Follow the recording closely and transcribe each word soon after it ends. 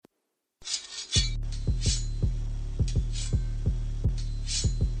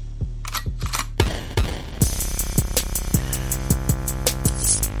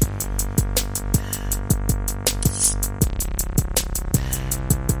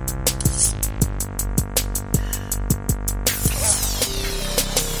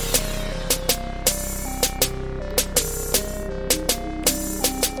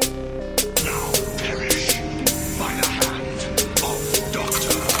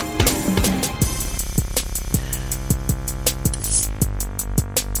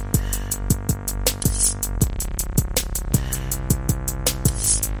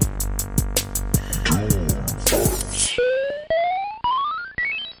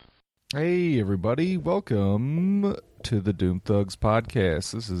Hey, everybody. Welcome to the Doom Thugs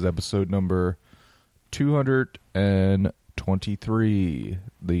podcast. This is episode number 223,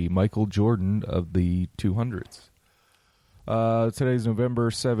 the Michael Jordan of the 200s. Today's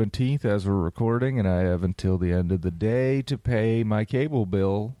November 17th as we're recording, and I have until the end of the day to pay my cable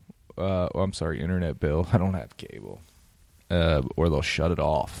bill. Internet bill. I don't have cable. Or they'll shut it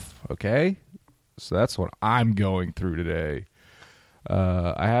off, okay? So that's what I'm going through today.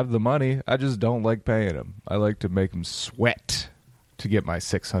 I have the money. I just don't like paying them. I like to make them sweat to get my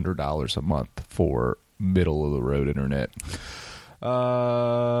 $600 a month for middle-of-the-road internet.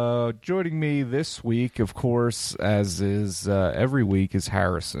 Joining me this week, of course, as is every week, is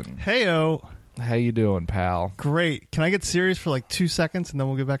Harrison. Heyo. How you doing, pal? Great. Can I get serious for like 2 seconds and then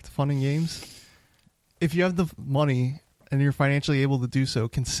we'll get back to fun and games? If you have the money and you're financially able to do so,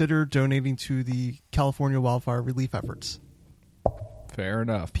 consider donating to the California wildfire relief efforts. Fair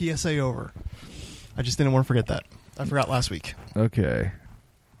enough. PSA over. I just didn't want to forget that. I forgot last week. Okay.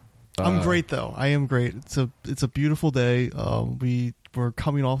 I'm great, though. I am great. It's a beautiful day. We're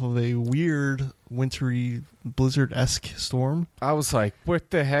coming off of a weird, wintry, blizzard-esque storm. I was like, what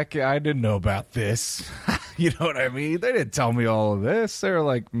the heck? I didn't know about this. You know what I mean? They didn't tell me all of this. They were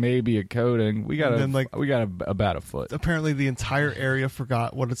like, maybe a coating. We got about a foot. Apparently, the entire area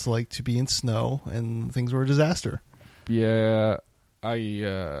forgot what it's like to be in snow, and things were a disaster. Yeah.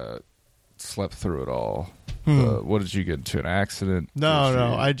 I slept through it all. What did you get into? An accident?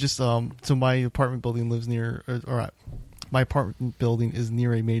 No. I just so my apartment building lives near, my apartment building is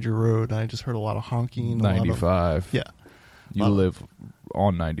near a major road, and I just heard a lot of honking. 95. Yeah, you live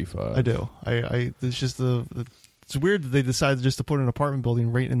on 95. I do. It's just it's weird that they decided just to put an apartment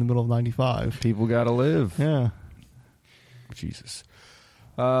building right in the middle of 95. People gotta live. Yeah. Jesus.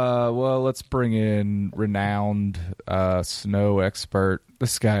 Well, let's bring in renowned snow expert.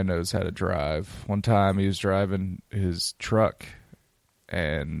 This guy knows how to drive. One time he was driving his truck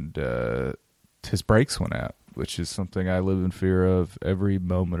and his brakes went out, which is something I live in fear of every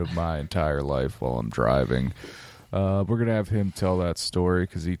moment of my entire life while I'm driving. We're going to have him tell that story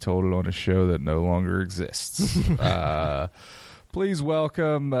because he told it on a show that no longer exists. Please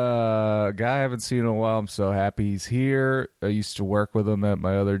welcome a guy I haven't seen in a while. I'm so happy he's here. I used to work with him at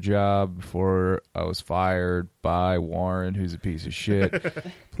my other job before I was fired by Warren, who's a piece of shit.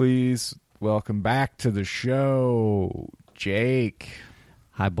 Please welcome back to the show, Jake.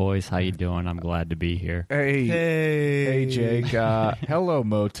 Hi, boys. How you doing? I'm glad to be here. Hey, Jake. Hello,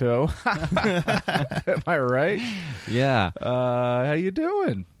 Moto. Am I right? Yeah. How you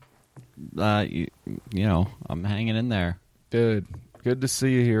doing? You know, I'm hanging in there. Good to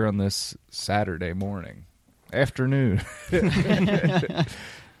see you here on this Saturday afternoon. It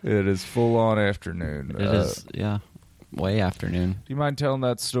is full on afternoon. It is, yeah, way afternoon. Do you mind telling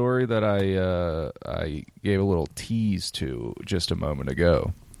that story that I gave a little tease to just a moment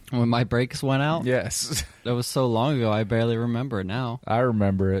ago? When my brakes went out? Yes. That was so long ago, I barely remember it now. I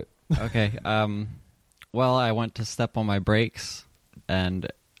remember it. Okay. Well, I went to step on my brakes, and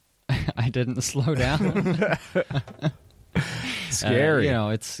I didn't slow down. Scary.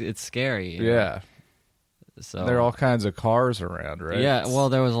 It's scary. Yeah. So there are all kinds of cars around, right? Yeah, well,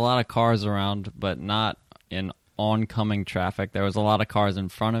 there was a lot of cars around, but not in oncoming traffic. There was a lot of cars in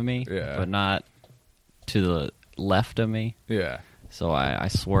front of me, but not to the left of me. Yeah. So I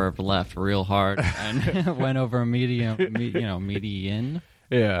swerved left real hard and went over a median.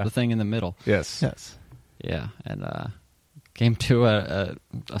 Yeah. The thing in the middle. Yes. Yeah, and came to a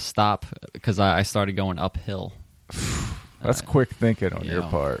stop because I started going uphill. That's quick thinking on your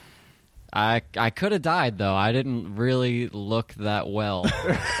part. I could have died, though. I didn't really look that well.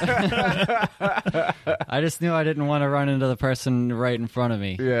 I just knew I didn't want to run into the person right in front of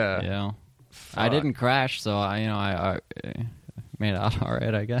me. Yeah. You know? I didn't crash, so I made it out all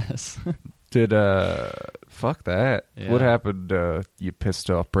right, I guess. Did fuck that. Yeah. What happened? You pissed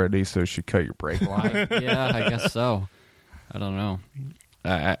off Brittany, so she cut your brake line? Yeah, I guess so. I don't know.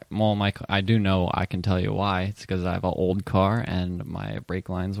 I do know. I can tell you why. It's because I have an old car and my brake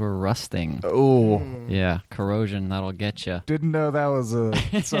lines were rusting. Oh, yeah, corrosion, that'll get you. Didn't know that was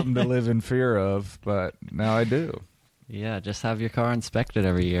something to live in fear of, but now I do. Yeah, just have your car inspected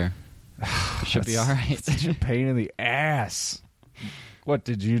every year. It should be all right. Such a pain in the ass. What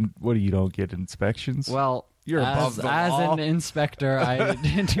you don't get inspections? Well, you're above the law. As an inspector, I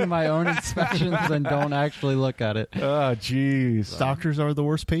do my own inspections and don't actually look at it. Oh, jeez. Doctors are the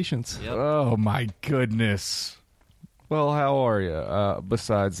worst patients. Yep. Oh, my goodness. Well, how are you?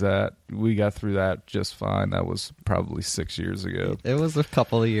 Besides that, we got through that just fine. That was probably 6 years ago. It was a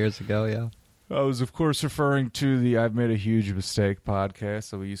couple of years ago, yeah. I was, of course, referring to the I've Made a Huge Mistake podcast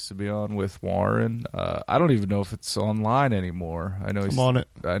that we used to be on with Warren. I don't even know if it's online anymore. I know I'm on it.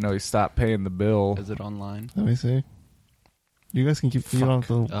 I know he stopped paying the bill. Is it online? Let me see. You guys can keep you don't have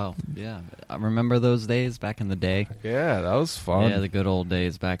to. Oh, yeah. I remember those days back in the day. Yeah, that was fun. Yeah, the good old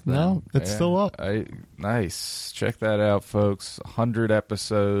days back then. No, it's Yeah, still up. Nice. Check that out, folks. 100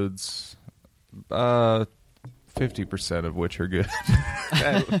 episodes. 50% of which are good.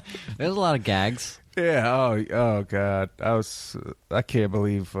 There's a lot of gags. Yeah. Oh God. I can't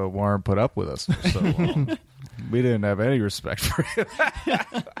believe Warren put up with us for so long. We didn't have any respect for him.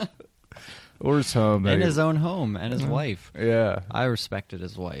 Or his home. In his own home and his wife. Yeah. I respected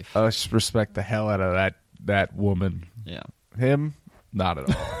his wife. I just respect the hell out of that woman. Yeah. Him, not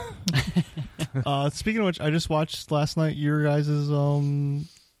at all. Speaking of which, I just watched last night your guys'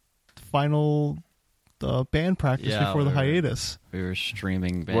 final band practice Yeah, before the we were- hiatus. We were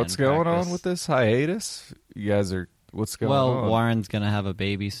streaming band What's going practice. on with this hiatus? You guys are. What's going on? Well, Warren's going to have a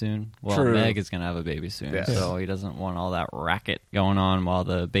baby soon. Well, True. Meg is going to have a baby soon. Yes. So he doesn't want all that racket going on while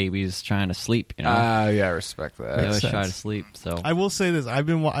the baby's trying to sleep, you know? Yeah, I respect that. They always makes try to sense. sleep, so... I will say this: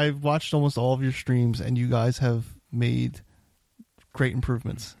 I've watched almost all of your streams, and you guys have made great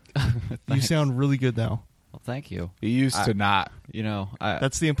improvements. You Thanks. sound really good now. Well, thank you. You used to not. You know,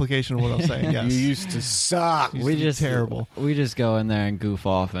 That's the implication of what I'm saying. Yes, You used to suck. Used to be terrible. We just go in there and goof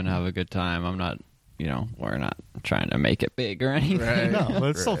off and have a good time. I'm not, we're not trying to make it big or anything. Right. No,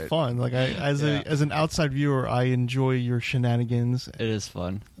 but it's still Right. fun. Like as Yeah. an outside viewer, I enjoy your shenanigans It is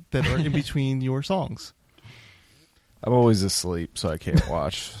fun. that are in between your songs. I'm always asleep, so I can't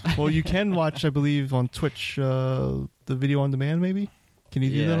watch. Well, you can watch, I believe, on Twitch the video on demand. Maybe can you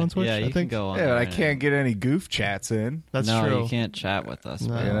do that on Twitch? Yeah, you I think can go on Yeah, but there I and- can't get any goof chats in. that's no, true. you can't chat with us.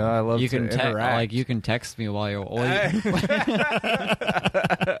 No. man. You know, I love you to can interact. you can text me while you're awake.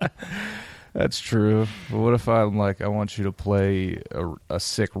 That's true. But what if I'm like, I want you to play a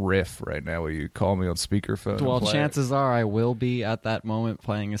sick riff right now? Will you call me on speakerphone? and Well, play it? chances are I will be at that moment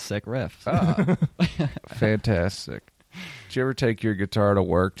playing a sick riff. Fantastic. Did you ever take your guitar to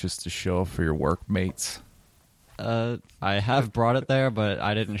work just to show for your workmates? I have brought it there, but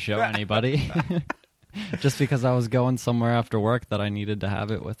I didn't show anybody. Just because I was going somewhere after work that I needed to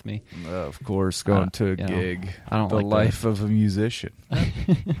have it with me. Of course, going to a you know, gig. I don't the like life of a musician. I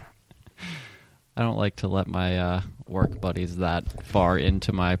don't like to let my work buddies that far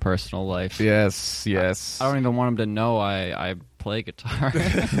into my personal life. Yes, yes. I don't even want them to know I play guitar.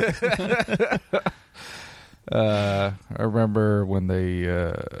 I remember when they,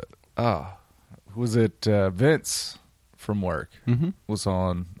 was it Vince from work Mm-hmm. was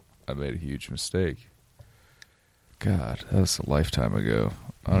on I Made a Huge Mistake. God, that was a lifetime ago.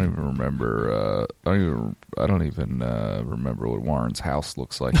 I don't even remember. I don't even remember what Warren's house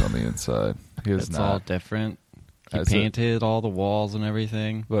looks like on the inside. He is It's all not. different. He Is it? painted all the walls and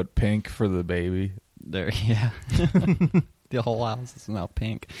everything. But pink for the baby. There, yeah. The whole house is now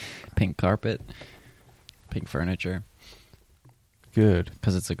pink. Pink carpet. Pink furniture. Good.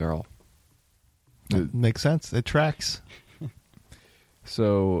 Because it's a girl. That makes sense. It tracks.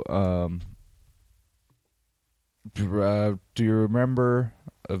 So, do you remember?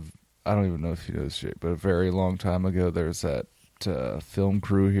 I don't even know if you know this shit, but a very long time ago, there's that film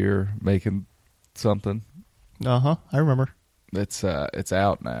crew here making something. I remember. It's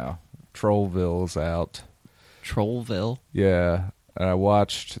out now. Trollville's out. Trollville. Yeah, and I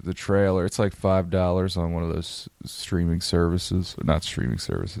watched the trailer. It's like $5 on one of those streaming services. Not streaming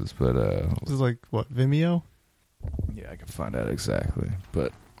services, but This is like what, Vimeo? yeah, I can find out exactly.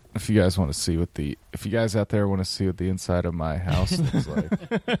 But if you guys want to see if you guys out there want to see what the inside of my house looks like,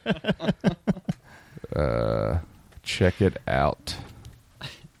 check it out.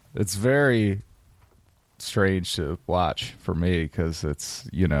 It's very strange to watch for me because it's,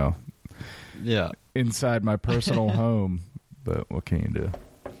 Yeah. inside my personal home. But what can you do?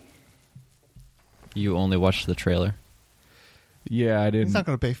 You only watched the trailer. Yeah, I He's didn't. not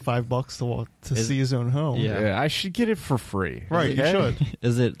going to pay $5 to Is- see his own home. Yeah. Yeah, I should get it for free. Right, you Okay? should.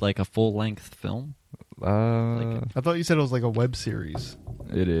 Is it like a full-length film? Uh, I thought you said it was like a web series.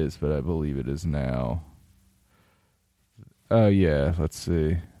 it is, but I believe it is now. Oh yeah, let's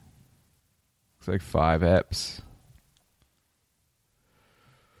see. It's like 5 eps.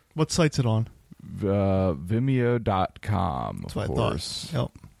 What site's it on? Vimeo.com, That's of what course. I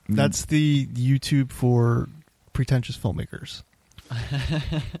thought. Yep. That's the YouTube for pretentious filmmakers.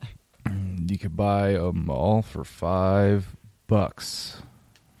 You could buy them all for $5,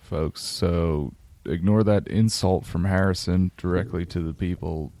 folks. So ignore that insult from Harrison directly to the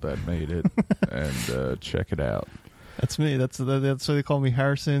people that made it, and check it out. That's me. That's why they call me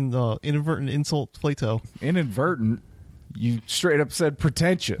Harrison. Inadvertent insult Plato. Inadvertent? You straight up said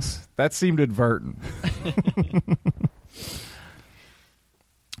pretentious. That seemed advertent.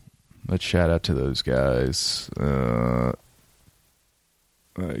 Let's shout out to those guys. Man.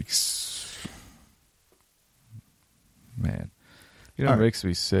 You know All what right. makes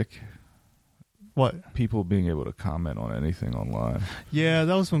me sick? What? People being able to comment on anything online. Yeah,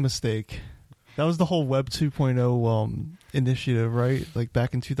 that was my mistake. That was the whole Web 2.0 initiative, right? Like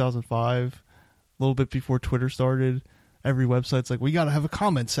back in 2005, a little bit before Twitter started. Every website's like, we got to have a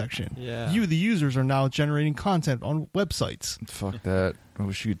comment section. Yeah. You, the users, are now generating content on websites. Fuck that. I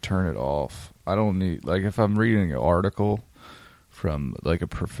wish you could turn it off. I don't need, like, if I'm reading an article from, like, a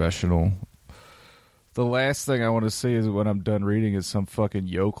professional, the last thing I want to see is when I'm done reading is some fucking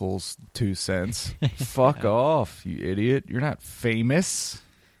yokel's 2 cents. Fuck off, you idiot. You're not famous.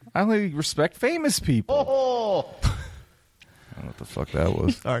 I only respect famous people. I don't know what the fuck that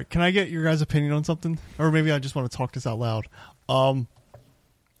was. All right, can I get your guys' opinion on something? Or maybe I just want to talk this out loud.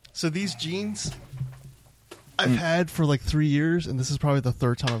 So these jeans I've had for like 3 years, and this is probably the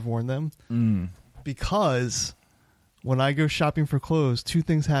third time I've worn them. Because when I go shopping for clothes, 2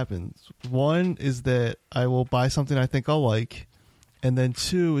 things happen. One is that I will buy something I think I'll like, and then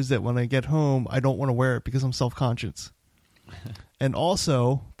 2 is that when I get home, I don't want to wear it because I'm self-conscious. And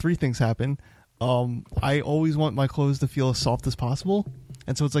also, 3 things happen. I always want my clothes to feel as soft as possible,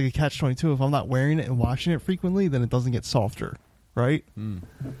 and so it's like a catch-22. If I'm not wearing it and washing it frequently, then it doesn't get softer, right?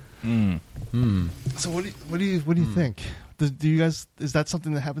 So what do you think? Do you guys, is that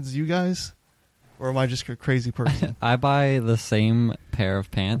something that happens to you guys, or am I just a crazy person? I buy the same pair of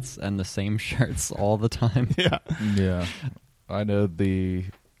pants and the same shirts all the time. Yeah. Yeah. I know the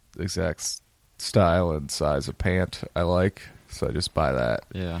exact style and size of pant I like, so I just buy that.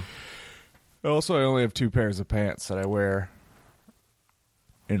 Yeah. Also, I only have 2 pairs of pants that I wear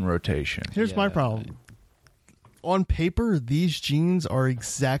in rotation. Here's my problem. On paper, these jeans are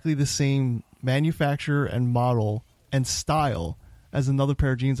exactly the same manufacturer and model and style as another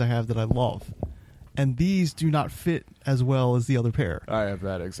pair of jeans I have that I love. And these do not fit as well as the other pair. I have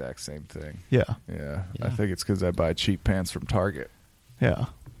that exact same thing. Yeah. Yeah. I Yeah. think it's because I buy cheap pants from Target. Yeah.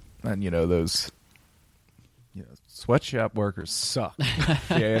 And, those sweatshop workers suck. If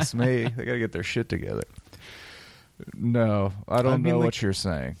you ask me, they got to get their shit together. No, I don't know what you're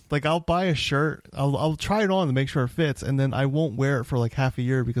saying. Like, I'll buy a shirt, I'll try it on to make sure it fits, and then I won't wear it for like half a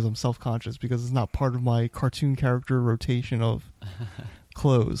year because I'm self-conscious, because it's not part of my cartoon character rotation of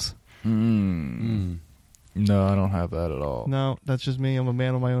clothes. No, I don't have that at all. No, that's just me. I'm a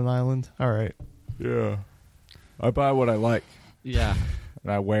man on my own island. All right. Yeah. I buy what I like, Yeah.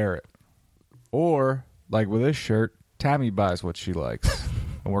 and I wear it. Or, like with this shirt, Tammy buys what she likes.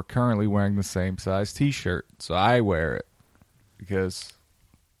 And we're currently wearing the same size T-shirt, so I wear it because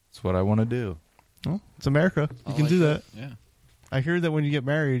it's what I want to do. Well, it's America. You can do that. Yeah. I hear that when you get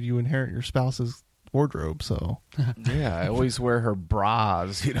married, you inherit your spouse's wardrobe, so. Yeah, I always wear her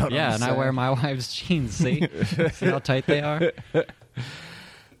bras. You know what I'm Yeah, and saying? I wear my wife's jeans. See? See how tight they are?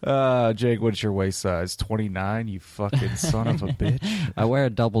 Jake, what's your waist size? 29, you fucking son of a bitch. I wear a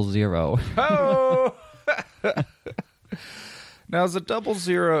 00. Oh! Now, is a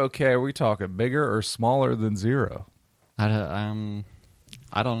 00 okay? Are we talking bigger or smaller than 0? I don't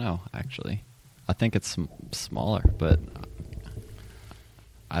know, actually. I think it's smaller, but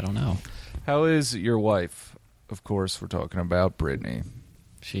I don't know. How is your wife? Of course, we're talking about Brittany.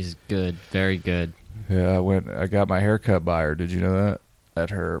 She's good. Very good. Yeah, I got my haircut by her. Did you know that? At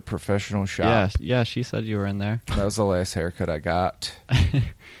her professional shop. Yeah, she said you were in there. That was the last haircut I got.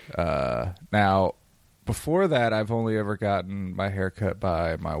 Now, before that, I've only ever gotten my haircut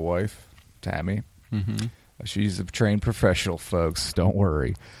by my wife, Tammy. Mm-hmm. She's a trained professional, folks. Don't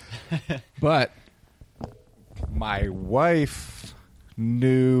worry. But my wife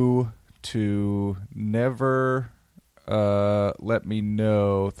knew to never let me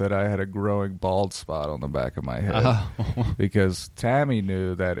know that I had a growing bald spot on the back of my head. Oh. Because Tammy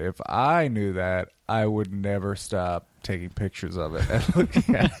knew that if I knew that, I would never stop taking pictures of it and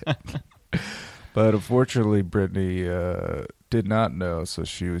looking at it. But unfortunately, Brittany did not know, so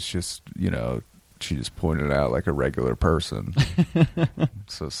she was just, she just pointed it out like a regular person.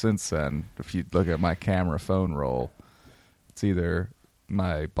 So since then, if you look at my camera phone roll, it's either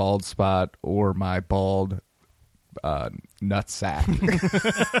my bald spot or my bald nutsack.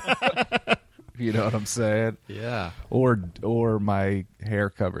 You know what I'm saying? Yeah. Or my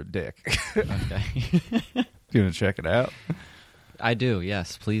hair-covered dick. Okay. You want to check it out? I do,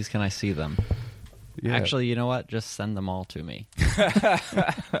 yes. Please, can I see them? Yeah. Actually, you know what? Just send them all to me.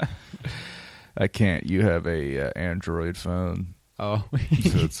 I can't. You have a Android phone, Oh,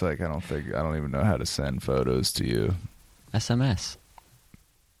 so it's like I don't even know how to send photos to you. SMS.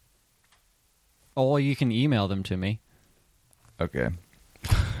 Oh, well, you can email them to me. Okay.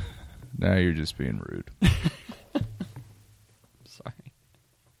 Now you're just being rude. Sorry.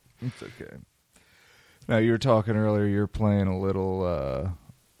 It's okay. Now you were talking earlier. You're playing a little.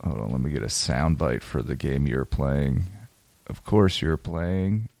 Hold on, let me get a sound bite for the game you're playing. Of course, you're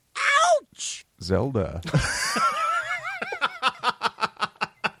playing. Ouch! Zelda.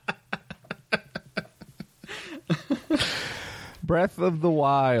 Breath of the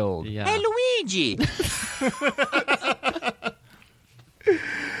Wild. Yeah. Hey, Luigi!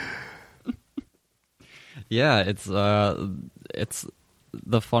 Yeah, it's the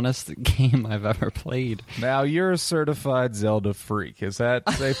funnest game I've ever played. Now you're a certified Zelda freak. Is that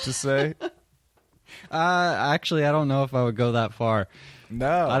safe to say? Actually, I don't know if I would go that far.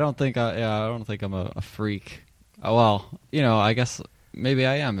 No, I don't think I'm a freak. Well, I guess maybe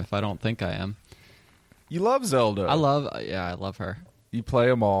I am if I don't think I am. You love Zelda. I love her. You play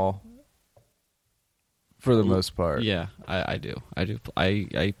them all for the most part. Yeah, I do.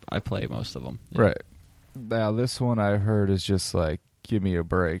 I play most of them. Yeah. Right. Now this one I heard is just like, give me a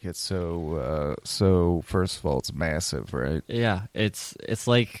break. It's so first of all, it's massive, right? Yeah, it's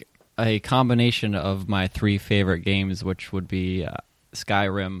like a combination of my 3 favorite games, which would be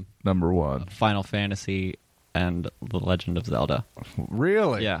Skyrim, Number one. Final Fantasy, and The Legend of Zelda.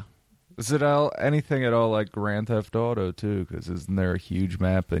 Really? Yeah. Is it anything at all like Grand Theft Auto too? Because isn't there a huge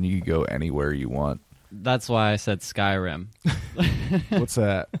map and you can go anywhere you want? That's why I said Skyrim. What's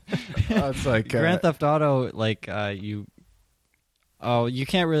that? It's like Grand Theft Auto, like you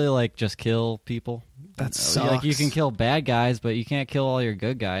can't really like just kill people. That Like you sucks. can kill bad guys, but you can't kill all your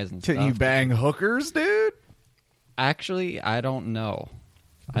good guys and Can stuff. you bang hookers, dude? Actually, I don't know.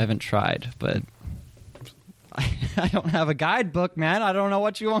 I haven't tried, but I don't have a guidebook, man. I don't know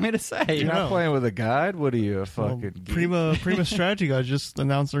what you want me to say. You're know. not playing with a guide? What are you, a fucking geek? Prima Strategy guys just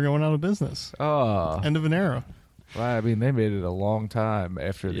announced they're going out of business. Oh. End of an era. Well, I mean, they made it a long time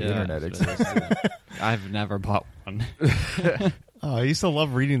after the Yeah, internet it's existed. I've never bought one. I used to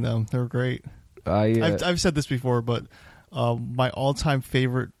love reading them. They were great. I've said this before, but my all-time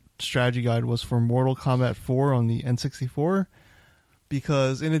favorite strategy guide was for Mortal Kombat 4 on the N64,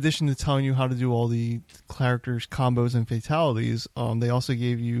 because in addition to telling you how to do all the characters' combos and fatalities, they also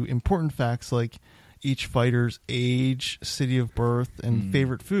gave you important facts like each fighter's age, city of birth, and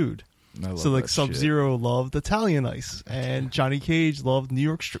favorite food. I love So like that Sub-Zero loved Italian ice, and Johnny Cage loved New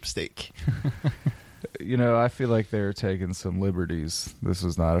York strip steak. shit. I feel like they were taking some liberties. This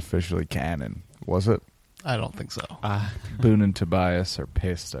was not officially canon, was it? I don't think so. Boone and Tobias are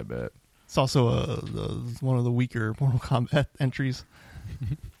pissed, I bet. It's also one of the weaker Mortal Kombat entries.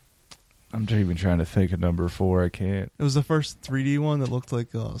 I'm even trying to think of number 4. I can't. It was the first 3D one that looked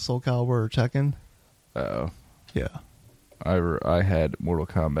like Soul Calibur or Tekken. Oh. Yeah. I had Mortal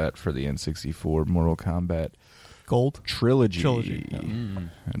Kombat for the N64, Mortal Kombat Gold? Trilogy. Yeah.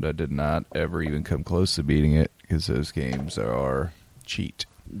 And I did not ever even come close to beating it because those games are cheat.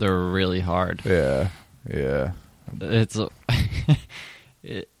 They're really hard. Yeah. It's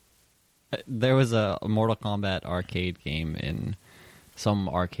there was a Mortal Kombat arcade game in some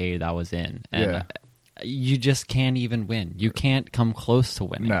arcade I was in, and Yeah. you just can't even win. You can't come close to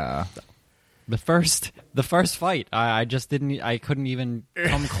winning. Nah. The first fight, I just didn't. I couldn't even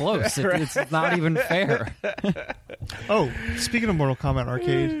come close. It's not even fair. Oh, speaking of Mortal Kombat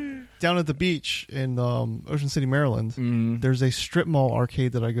arcade, down at the beach in Ocean City, Maryland, there's a strip mall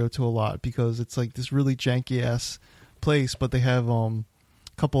arcade that I go to a lot because it's like this really janky ass place, but they have a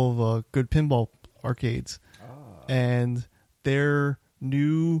couple of good pinball arcades, and their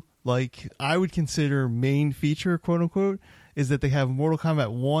new, like, I would consider main feature, quote unquote, is that they have Mortal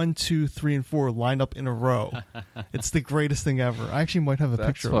Kombat 1, 2, 3, and 4 lined up in a row. It's the greatest thing ever. I actually might have a That's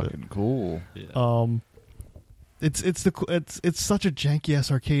picture of it. fucking cool. It's such a janky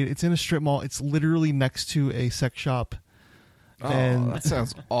ass arcade. It's in a strip mall. It's literally next to a sex shop. And that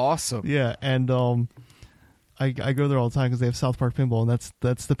sounds awesome. yeah, and I go there all the time because they have South Park Pinball, and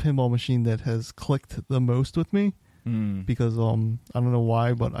that's the pinball machine that has clicked the most with me because I don't know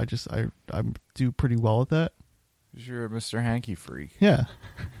why, but I do pretty well at that. You're a Mr. Hanky freak. Yeah.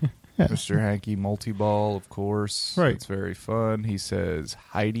 Yeah. Mr. Hanky multi-ball, of course. Right. It's very fun. He says,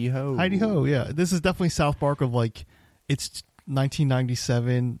 Heidi Ho. Heidi Ho, yeah. This is definitely South Park of like, it's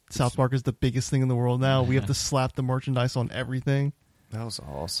 1997. South Park is the biggest thing in the world now. We have to slap the merchandise on everything. That was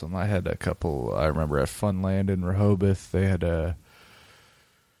awesome. I had a couple, I remember at Funland in Rehoboth, they had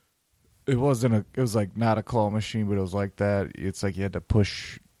it was like not a claw machine, but it was like that. It's like you had to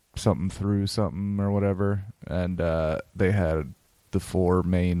push something through something or whatever, and they had the 4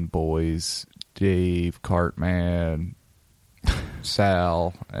 main boys: Dave, Cartman,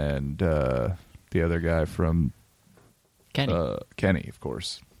 Sal, and the other guy from Kenny. Kenny, of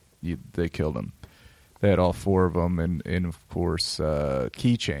course. They killed him. They had all 4 of them, and of course,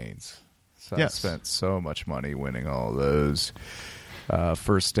 keychains. So Yes. I spent so much money winning all those.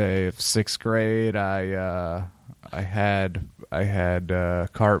 First day of 6th grade, I had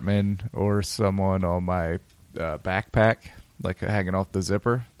Cartman or someone on my backpack, like hanging off the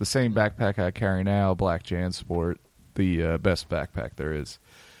zipper. The same backpack I carry now, Black Jansport, the best backpack there is.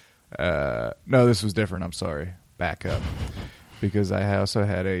 No, this was different. I'm sorry. Back up. Because I also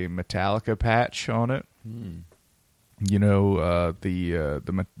had a Metallica patch on it. You know,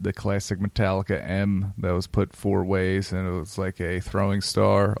 the classic Metallica M that was put 4 ways, and it was like a throwing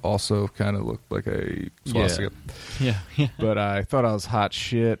star. Also, kind of looked like a swastika. Yeah. But I thought I was hot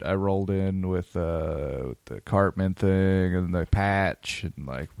shit. I rolled in with the Cartman thing and the patch, and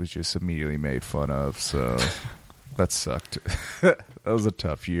like was just immediately made fun of. So that sucked. That was a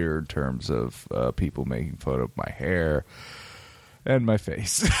tough year in terms of people making fun of my hair and my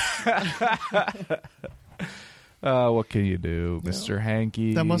face. What can you do, Mr.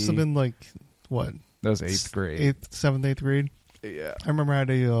 Hanky? That must have been like, what? That was 8th grade. 7th, 8th grade? Yeah. I remember I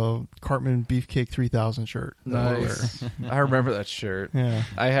had a Cartman Beefcake 3000 shirt. Nice. I remember that shirt. Yeah.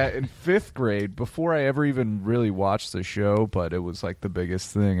 I had in 5th grade, before I ever even really watched the show, but it was like the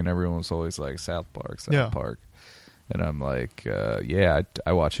biggest thing, and everyone was always like, South Park. And I'm like, yeah,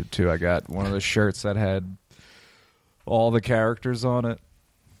 I watch it too. I got one of the shirts that had all the characters on it.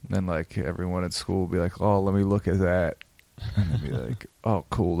 And like everyone at school would be like, oh, let me look at that. And I'd be like, oh,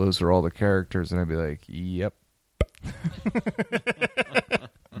 cool, those are all the characters. And I'd be like, yep.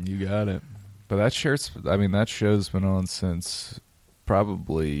 You got it. But that show's been on since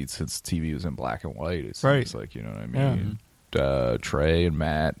TV was in black and white. It seems Right. like, you know what I mean? Trey and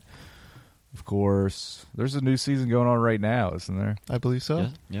Matt, of course. There's a new season going on right now, isn't there? I believe so.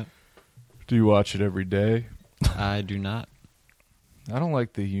 Yep. Do you watch it every day? I do not. I don't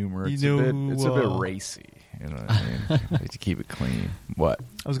like the humor. You It's know it's a bit racy. You know what I mean? I like to keep it clean. What?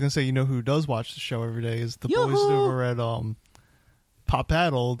 I was going to say, you know who does watch the show every day is the boys over at Pop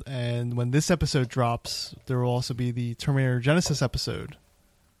Paddled. And when this episode drops, there will also be the Terminator Genesis episode,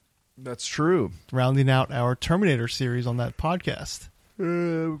 That's true. rounding out our Terminator series on that podcast.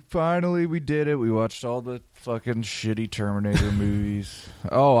 Finally, we did it. We watched all the fucking shitty Terminator movies.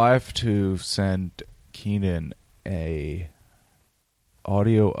 Oh, I have to send Keenan a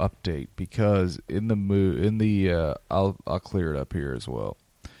audio update because I'll clear it up here as well.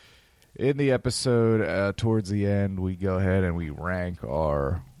 In the episode, towards the end, we go ahead and we rank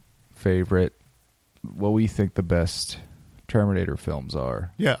our favorite, what we think the best Terminator films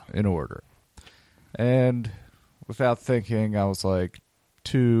are. Yeah. In order. And without thinking, I was like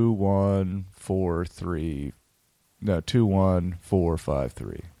 2, 1, 4, 3. No, 2, 1, 4, 5,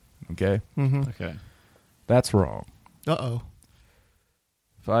 3. Okay? Mm-hmm. Okay. That's wrong. Uh-oh.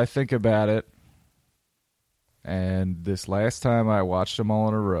 If I think about it, and this last time I watched them all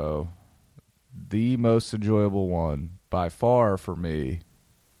in a row, the most enjoyable one, by far for me,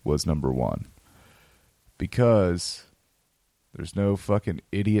 was number 1. Because there's no fucking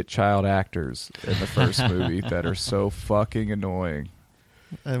idiot child actors in the first movie that are so fucking annoying.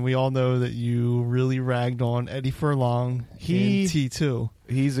 And we all know that you really ragged on Eddie Furlong in T2.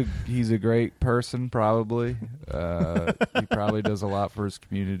 He's a great person, probably. He probably does a lot for his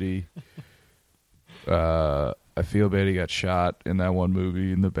community. I feel bad he got shot in that one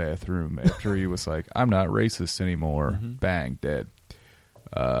movie in the bathroom after he was like, I'm not racist anymore. Mm-hmm. Bang, dead.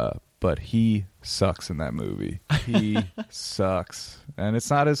 But he sucks in that movie. He sucks. And it's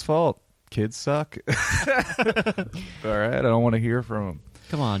not his fault. Kids suck. All right, I don't want to hear from him.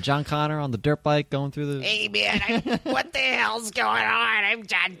 Come on, John Connor on the dirt bike going through the... Hey, man, what the hell's going on? I'm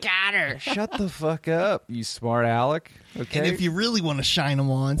John Connor. Shut the fuck up, you smart aleck. Okay. And if you really want to shine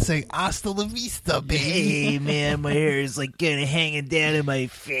them on, say hasta la vista, baby. Hey, man, my hair is like kind of hanging down in my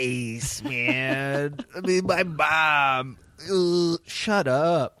face, man. I mean, my mom. Shut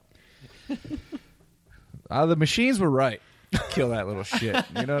up. The machines were right. Kill that little shit.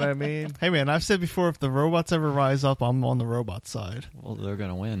 You know what I mean? Hey, man, I've said before, if the robots ever rise up, I'm on the robot side. Well, they're going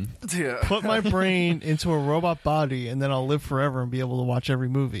to win. Yeah. Put my brain into a robot body, and then I'll live forever and be able to watch every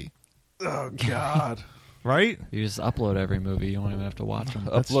movie. Oh, God. Right? You just upload every movie. You don't even have to watch them.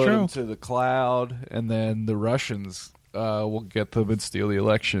 That's Upload true. them to the cloud, and then the Russians will get them and steal the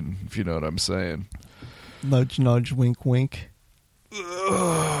election, if you know what I'm saying. Nudge, nudge, wink, wink.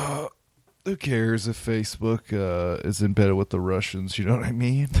 There's Who cares if Facebook is in bed with the Russians? You know what I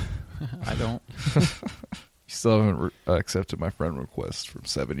mean? I don't. You still haven't accepted my friend request from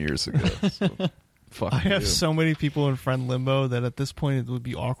 7 years ago. So fuck I have you. so many people in friend limbo that at this point it would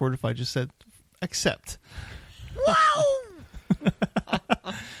be awkward if I just said accept.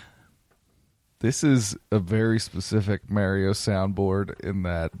 This is a very specific Mario soundboard in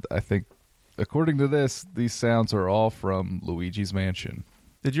that I think, according to this, these sounds are all from Luigi's Mansion.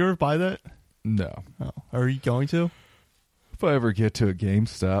 Did you ever buy that? No. Oh, are you going to? If I ever get to a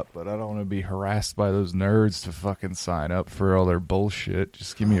GameStop, but I don't want to be harassed by those nerds to fucking sign up for all their bullshit.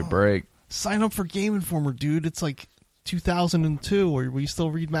 Just give me a break. Sign up for Game Informer, dude. It's like 2002 where we still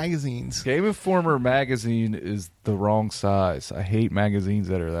read magazines. Game Informer magazine is the wrong size. I hate magazines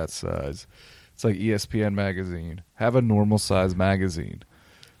that are that size. It's like ESPN magazine. Have a normal size magazine.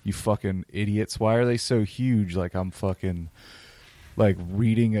 You fucking idiots. Why are they so huge? Like I'm fucking like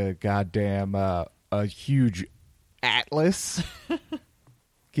reading a goddamn a huge atlas.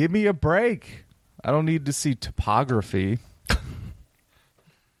 Give me a break. I don't need to see topography.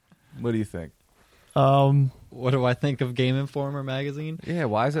 What do you think? What do I think of Game Informer magazine? Yeah,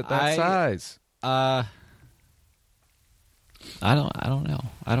 why is it that size? I don't know.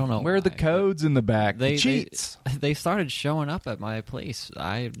 I don't know. Where are the why, codes in the back? They The cheats. They started showing up at my place.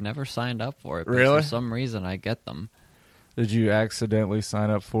 I never signed up for it. But Really? For some reason, I get them. Did you accidentally sign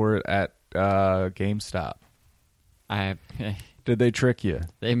up for it at GameStop? Did they trick you?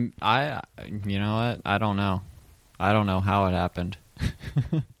 You know what? I don't know. I don't know how it happened.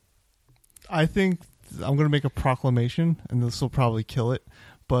 I think I'm going to make a proclamation, and this will probably kill it.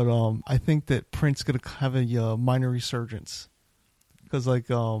 But I think that print's going to have a minor resurgence. Because, like,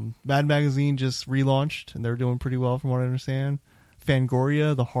 Mad Magazine just relaunched, and they're doing pretty well from what I understand.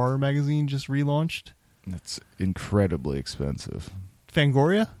 Fangoria, the horror magazine, just relaunched. It's incredibly expensive.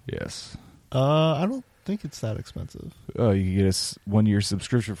 Fangoria? Yes. I don't think it's that expensive. Oh, you can get a 1 year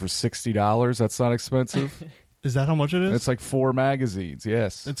subscription for $60. That's not expensive. Is that how much it is? It's like 4 magazines.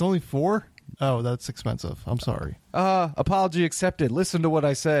 Yes. It's only 4? Oh, that's expensive. I'm sorry. Apology accepted. Listen to what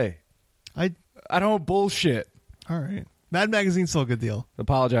I say. I don't bullshit. All right. Mad Magazine's still a good deal.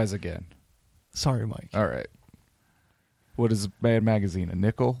 Apologize again. Sorry, Mike. All right. What is Mad Magazine? A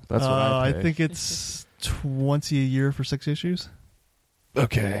nickel? That's what I pay. I think it's 20 a year for 6 issues.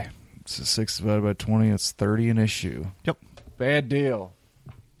 Okay. So 6 divided by 20, it's 30 an issue. Yep. Bad deal.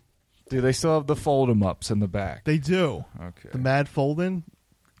 Do they still have the fold-em-ups in the back? They do. Okay. The Mad Fold-In.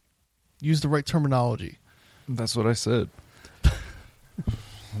 Use the right terminology. That's what I said.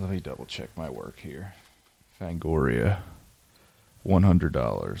 Let me double check my work here. Fangoria.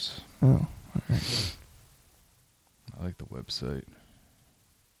 $100. Oh. I like the website.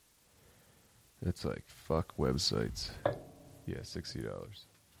 It's like, fuck websites. Yeah, $60.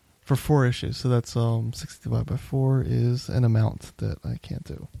 For 4 issues. So that's 60 divided by 4 is an amount that I can't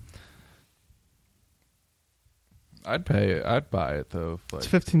do. I'd pay it. I'd buy it though. It's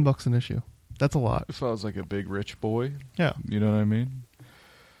 $15 an issue. That's a lot. If I was like a big rich boy, Yeah. you know what I mean.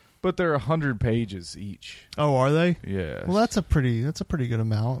 But they're 100 pages each. Oh, are they? Yeah. Well, that's a pretty good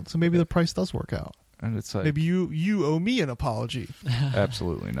amount. So maybe the price does work out. and it's like Maybe you owe me an apology.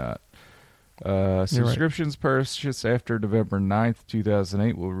 absolutely not. right. Subscriptions purchased after November 9th,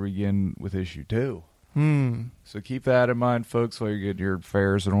 2008 will begin with issue 2. So keep that in mind, folks, while you're getting your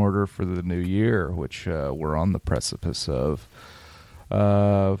affairs in order for the new year, which we're on the precipice of.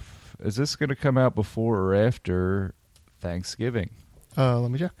 Is this going to come out before or after Thanksgiving? Let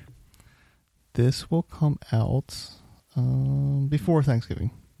me check. This will come out before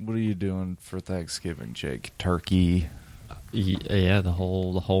Thanksgiving. What are you doing for Thanksgiving, Jake? Turkey? Yeah, the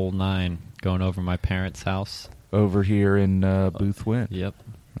whole 9. Going over my parents' house. Over here in Boothwyn. Yep.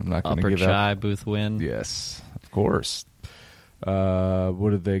 I'm not going to Upper give Chai, out. Boothwyn. Yes, of course.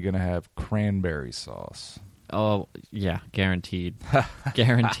 What are they going to have? Cranberry sauce. Oh, yeah, guaranteed.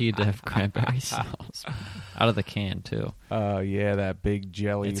 Guaranteed to have cranberry sauce. Out of the can, too. Yeah, that big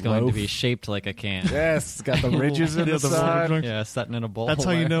jelly It's going loaf. to be shaped like a can. Yes, it's got the ridges in Yeah, the the side. ridge- Yeah, setting in a bowl. That's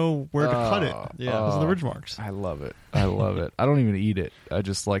how you know where to cut it. Yeah. Those are the ridge marks. I love it. I love it. I don't even eat it. I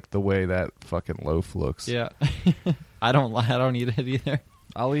just like the way that fucking loaf looks. Yeah. I don't eat it either.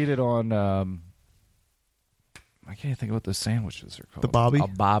 I'll eat it on. I can't think of what the sandwiches are called. The Bobby? A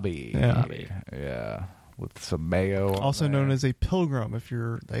Bobby. Yeah. Bobby. Yeah, with some mayo. Also known as a pilgrim. If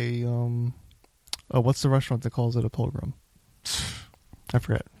you're a what's the restaurant that calls it a pilgrim? I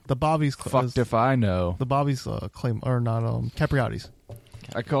forget. The Bobby's Fucked if I know. the Bobby's claim or not Capriati's.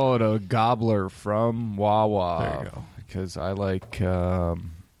 I call it a gobbler from Wawa. There you go. Because I like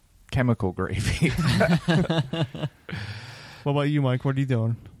chemical gravy. What about you, Mike? What are you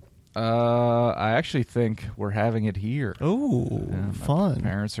doing? I actually think we're having it here. Oh, Yeah, my fun.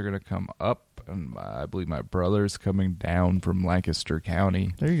 parents are going to come up, and I believe my brother's coming down from Lancaster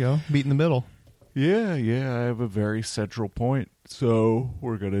County. There you go. Meet in the middle. Yeah, I have a very central point. So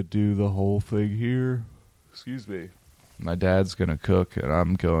we're going to do the whole thing here. Excuse me. My dad's going to cook, and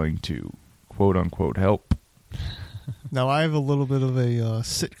I'm going to, quote-unquote, help. Now, I have a little bit of a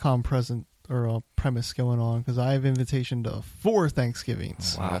sitcom present or a premise going on because I have invitation to 4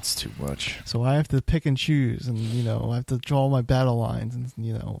 Thanksgivings. Wow, that's too much. So I have to pick and choose, and I have to draw my battle lines,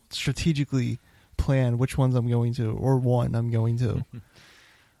 and strategically plan which ones I'm going to, or one I'm going to.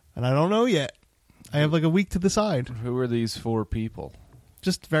 And I don't know yet. I have like a week to decide. Who are these 4 people?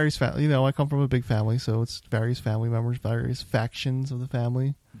 Just various family. I come from a big family, so it's various family members, various factions of the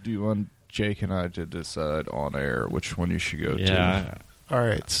family. Do you want Jake and I to decide on air which one you should go to? All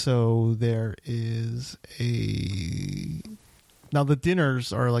right, so there is now the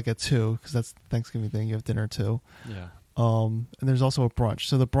dinners are like at 2 because that's the Thanksgiving thing. You have dinner at 2. Yeah. And there's also a brunch.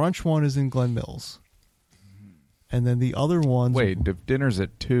 So the brunch one is in Glen Mills, and then the other ones. Wait, if dinner's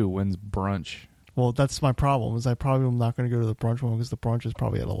at 2, when's brunch? Well, that's my problem. Is I probably am not going to go to the brunch one because the brunch is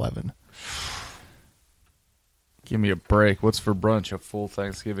probably at 11. Give me a break. What's for brunch? A full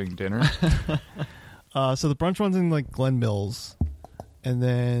Thanksgiving dinner? So the brunch one's in like Glen Mills, and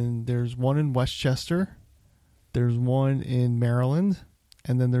then there's one in Westchester, there's one in Maryland,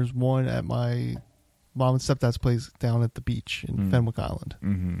 and then there's one at my mom and stepdad's place down at the beach in Fenwick Island.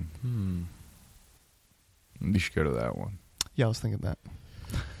 Mm-hmm. You should go to that one. Yeah, I was thinking that.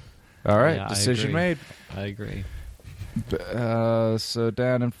 All right, Yeah, I decision agree. made. I agree. So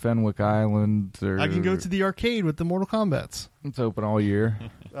down in Fenwick Island, I can go to the arcade with the Mortal Kombats. It's open all year.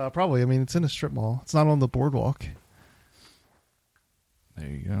 Probably. I mean, it's in a strip mall. It's not on the boardwalk. There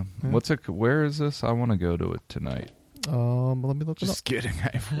you go. Yeah. Where is this? I want to go to it tonight. Let me look it up. Just kidding.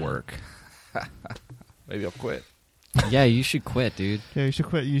 I have work. Maybe I'll quit. Yeah, you should quit, dude. Yeah, you should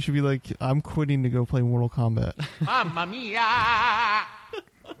quit. You should be like, I'm quitting to go play Mortal Kombat. Mamma mia!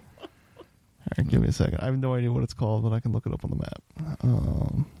 All right, give me a second. I have no idea what it's called, but I can look it up on the map.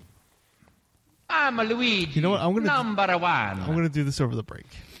 I'm Luigi. You know what? I'm number 1. going to do this over the break.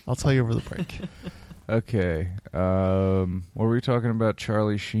 I'll tell you over the break. Okay. What were we talking about?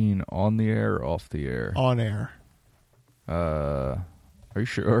 Charlie Sheen on the air or off the air? On air. Are you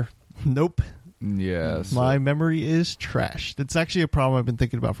sure? Nope. Yeah. so- My memory is trash. It's actually a problem I've been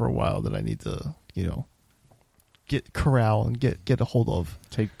thinking about for a while that I need to, get corral and get a hold of.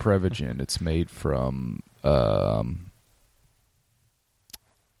 Take Prevagen. It's made from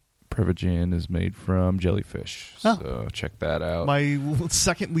Prevagen is made from jellyfish. Oh. So check that out. My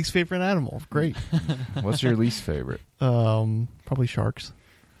second least favorite animal. Great. What's your least favorite? Probably sharks.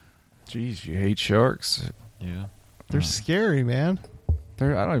 Jeez, you hate sharks? Yeah. They're scary, man.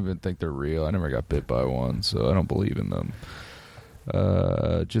 I don't even think they're real. I never got bit by one, so I don't believe in them.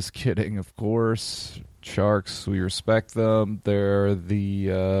 Just kidding, of course. Sharks, we respect them. They're the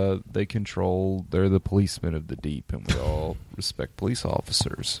policemen of the deep, and we all respect police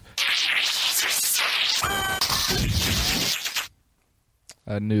officers.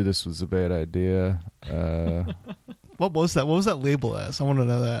 I knew this was a bad idea. What was that? What was that label as? I want to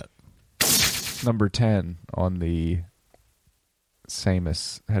know that. Number 10 on the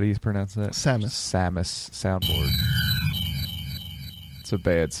Samus. How do you pronounce that? Samus. Samus soundboard. It's a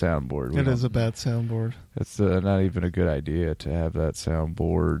bad soundboard. It is a bad soundboard. It's not even a good idea to have that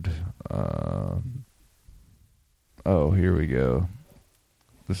soundboard. Oh, here we go.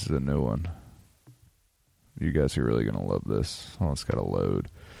 This is a new one. You guys are really going to love this. Oh, it's got to load.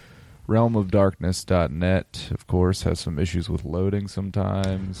 Realmofdarkness.net, of course, has some issues with loading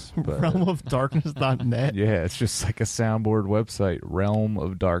sometimes. But Realmofdarkness.net. yeah, it's just like a soundboard website.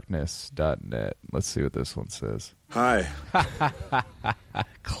 Realmofdarkness.net. Let's see what this one says. Hi.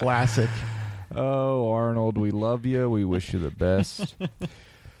 Classic. Oh, Arnold, we love you. We wish you the best.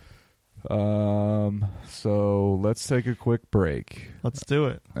 So let's take a quick break. Let's do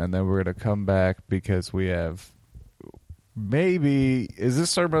it. And then we're going to come back because we have is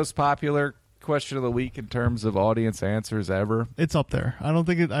this our most popular question of the week in terms of audience answers ever? It's up there. I don't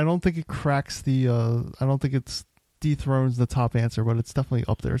think it cracks the I don't think it's dethrones the top answer, but it's definitely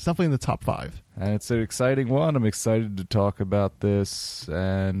up there. It's definitely in the top 5. And it's an exciting one. I'm excited to talk about this.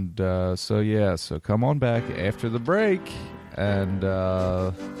 And so come on back after the break. And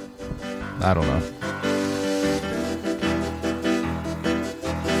I don't know.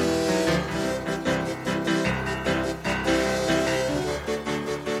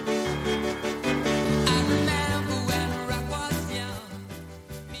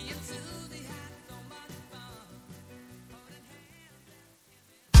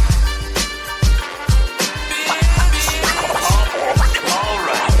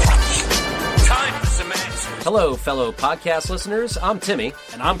 Hello, fellow podcast listeners. I'm Timmy.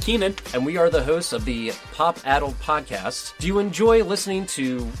 And I'm Keenan. And we are the hosts of the Pop Addled podcast. Do you enjoy listening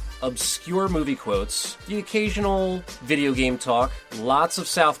to obscure movie quotes, the occasional video game talk, lots of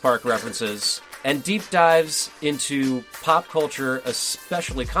South Park references, and deep dives into pop culture,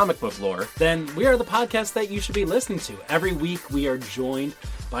 especially comic book lore? Then we are the podcast that you should be listening to. Every week we are joined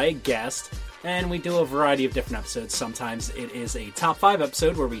by a guest, and we do a variety of different episodes. Sometimes it is a top 5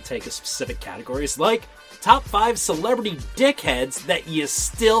 episode where we take a specific categories like top 5 celebrity dickheads that you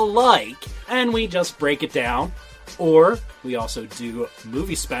still like, and we just break it down. Or we also do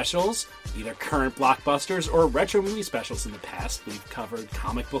movie specials, either current blockbusters or retro movie specials. In the past, we've covered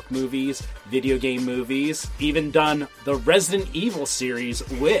comic book movies, video game movies, even done the Resident Evil series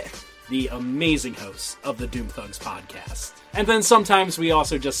with the amazing hosts of the Doom Thugs podcast. And then sometimes we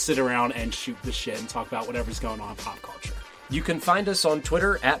also just sit around and shoot the shit and talk about whatever's going on in pop culture. You can find us on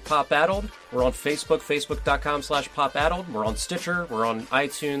Twitter at PopAddled. We're on Facebook, facebook.com/PopAddled. We're on Stitcher. We're on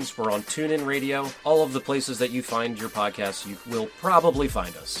iTunes. We're on TuneIn Radio. All of the places that you find your podcasts, you will probably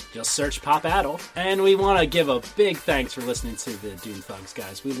find us. Just search Pop Addled. And we want to give a big thanks for listening to the Doom Thugs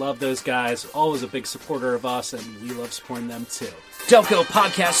guys. We love those guys. Always a big supporter of us, and we love supporting them too. Delco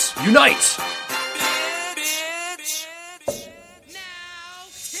Podcasts Unite!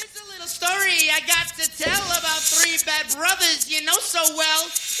 Story I got to tell about 3 bad brothers you know so well.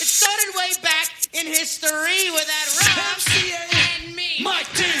 It started way back in history with that Rob and me. My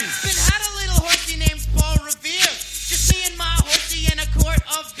team. Been had a little horsey named Paul Revere. Just me and my horsey in a quart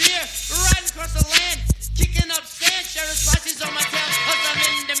of beer. Riding across the land, kicking up sand. Sharing spices on my tail cause I'm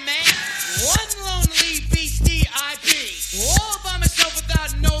in demand. One lonely beastie I be. All by myself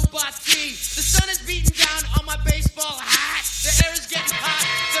without nobody. The sun is beating down on my baseball hat. The air is getting hot.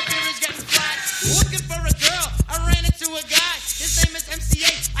 The beer is getting flat. Looking for a girl, I ran into a guy. His name is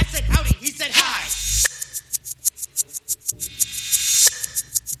MCA. I said howdy, he said hi.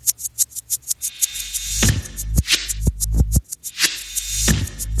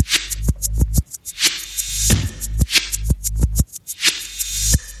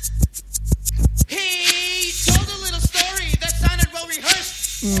 He told a little story that sounded well rehearsed.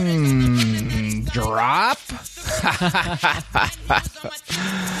 Drop.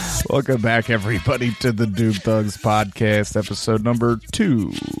 Welcome back, everybody, to the Doom Thugs podcast, episode number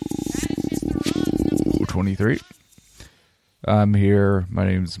 223. I'm here. My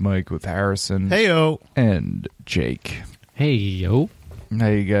name's Mike with Harrison. Heyo. And Jake. Hey, yo. How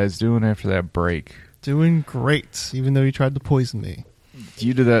you guys doing after that break? Doing great, even though you tried to poison me.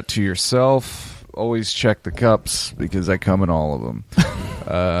 You do that to yourself. Always check the cups because I come in all of them.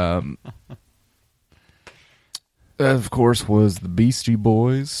 That, of course, was the Beastie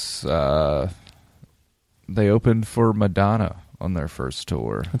Boys. They opened for Madonna on their first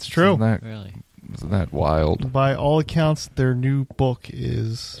tour. That's true. Really? Isn't that wild? By all accounts, their new book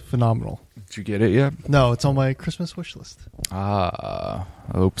is phenomenal. Did you get it yet? No, it's on my Christmas wish list. I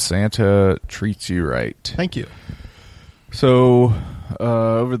hope Santa treats you right. Thank you. So,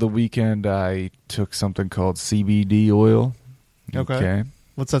 over the weekend, I took something called CBD oil. Okay.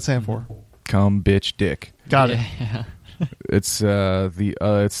 What's that stand for? Come, bitch, dick. Got it. Yeah. It's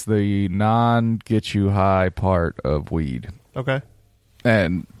the non get you high part of weed. Okay.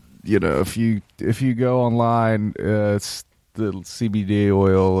 And you know, if you go online, it's the CBD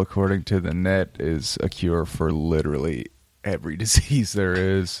oil, according to the net, is a cure for literally every disease there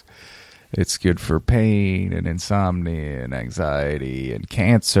is. It's good for pain and insomnia and anxiety and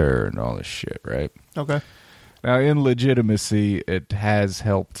cancer and all this shit, right? Okay. Now, in legitimacy, it has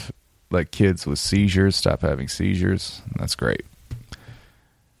helped like kids with seizures stop having seizures. And that's great.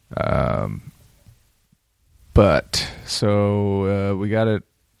 But so we got it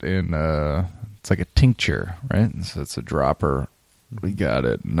in it's like a tincture, right? And so it's a dropper. We got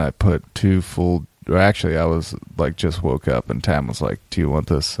it, and I put 2 full. Actually, I was like just woke up, and Tam was like, "Do you want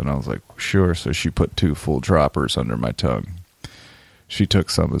this?" And I was like, "Sure." So she put 2 full droppers under my tongue. She took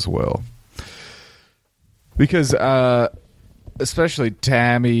some as well, because especially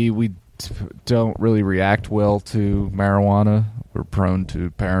Tammy, we don't really react well to marijuana. We're prone to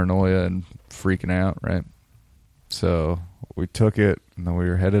paranoia and freaking out, right? So we took it, and then we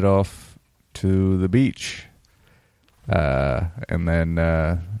were headed off to the beach. And then,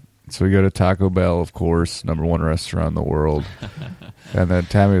 so we go to Taco Bell, of course, #1 restaurant in the world. And then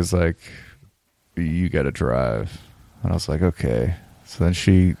Tammy was like, "You got to drive." And I was like, "Okay." So then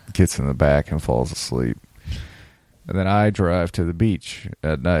she gets in the back and falls asleep. And then I drive to the beach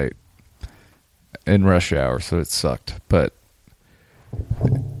at night in rush hour, so it sucked. But,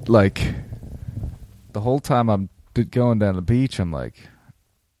 like, the whole time I'm going down the beach, I'm like,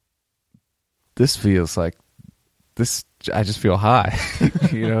 this feels like I just feel high.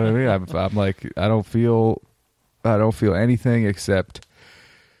 You know what I mean? I'm like, I don't feel anything except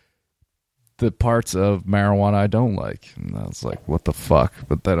the parts of marijuana I don't like. And I was like, what the fuck?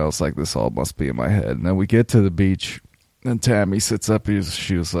 But then I was like, this all must be in my head. And then we get to the beach, and Tammy sits up.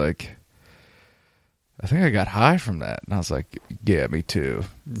 She was like, I think I got high from that. And I was like, yeah, me too.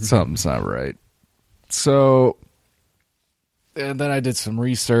 Something's not right. So, and then I did some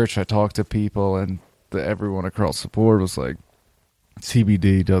research. I talked to people, and everyone across the board was like,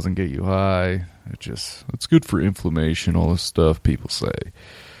 CBD doesn't get you high. It's good for inflammation, all this stuff people say.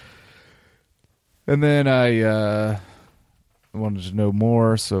 And then I wanted to know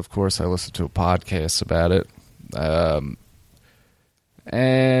more, so of course I listened to a podcast about it.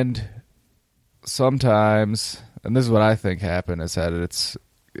 And sometimes, and this is what I think happened, is that it's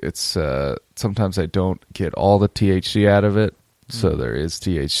sometimes I don't get all the THC out of it, so there is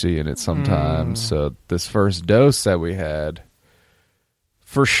THC in it sometimes. So this first dose that we had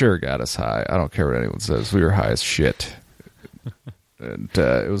for sure got us high. I don't care what anyone says. We were high as shit. And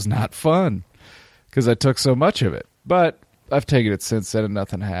it was not fun because I took so much of it. But I've taken it since then and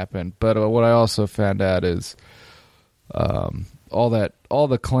nothing happened. But what I also found out is all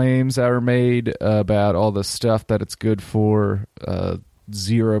the claims that were made about all the stuff that it's good for,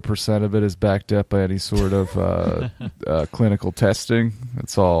 0% of it is backed up by any sort of clinical testing.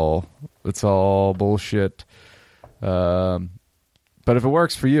 It's all bullshit. But if it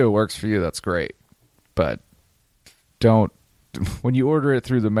works for you, it works for you. That's great. But don't, when you order it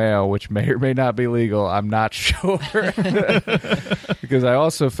through the mail, which may or may not be legal, I'm not sure. Because I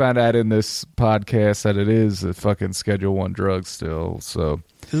also found out in this podcast that it is a fucking Schedule 1 drug still. So,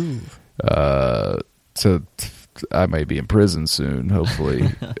 so I may be in prison soon, hopefully.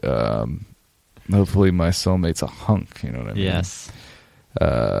 Hopefully my cellmate's a hunk, you know what I mean? Yes.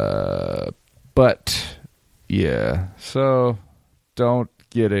 But yeah, so don't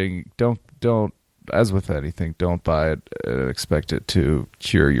as with anything, don't buy it and expect it to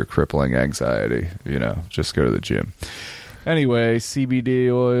cure your crippling anxiety. You know, just go to the gym. Anyway, CBD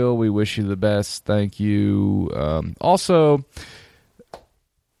oil, we wish you the best. Thank you. Also,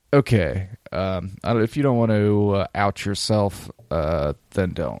 okay, if you don't want to out yourself,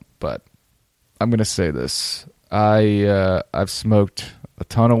 then don't. But I'm going to say this. I've smoked a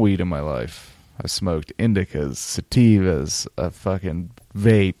ton of weed in my life. I smoked indicas, sativas, I fucking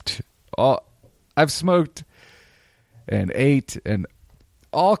vaped. I've smoked and ate and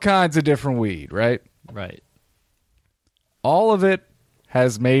all kinds of different weed, right? Right. All of it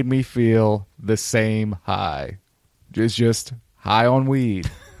has made me feel the same high. It's just high on weed,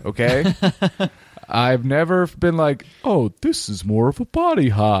 okay? I've never been like, oh, this is more of a body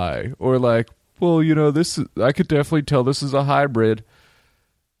high. Or like, well, you know, I could definitely tell this is a hybrid.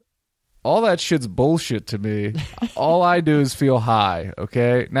 All that shit's bullshit to me. All I do is feel high,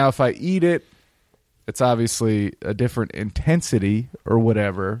 okay? Now, if I eat it, it's obviously a different intensity or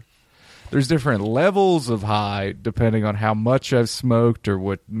whatever. There's different levels of high depending on how much I've smoked or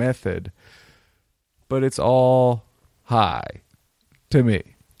what method. But it's all high to me.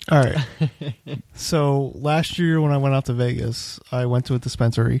 All right. So last year when I went out to Vegas, I went to a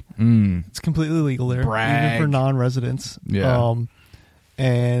dispensary. It's completely legal there, Brag. even for non-residents. Yeah.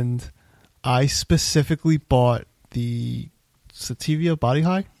 And I specifically bought the Sativa Body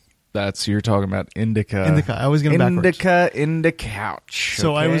High. You're talking about indica. Indica. I was getting backwards. Indica couch.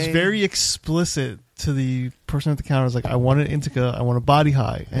 So I was okay? very explicit to the person at the counter. I was like, I want an indica. I want a body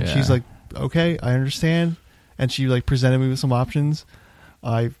high. And Yeah. she's like, okay, I understand. And she like presented me with some options.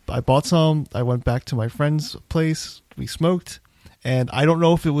 I bought some. I went back to my friend's place. We smoked. And I don't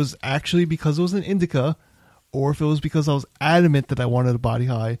know if it was actually because it was an indica or if it was because I was adamant that I wanted a body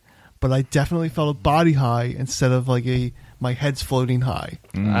high. But I definitely felt a body high instead of like my head's floating high.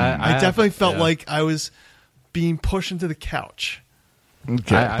 I definitely felt like I was being pushed into the couch.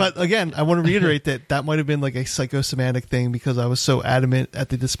 Okay. But again, I want to reiterate that might have been like a psychosomatic thing because I was so adamant at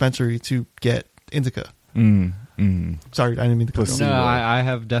the dispensary to get indica. Sorry, I didn't mean to cut you off. No, I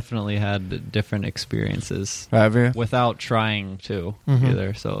have definitely had different experiences Have you? without trying to Mm-hmm.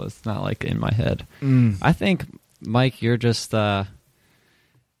 either, so it's not like in my head. I think, Mike, you're just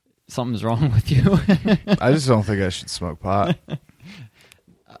something's wrong with you. I just don't think I should smoke pot.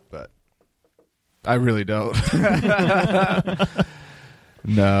 But I really don't.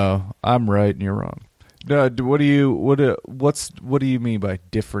 No, I'm right and you're wrong. No, what do you mean by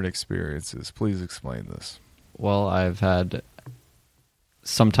different experiences? Please explain this. Well, I've had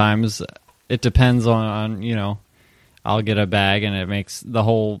sometimes it depends on you know, I'll get a bag and it makes the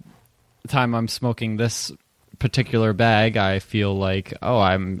whole time I'm smoking this particular bag, I feel like, oh,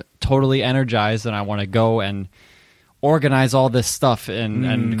 I'm totally energized and I want to go and organize all this stuff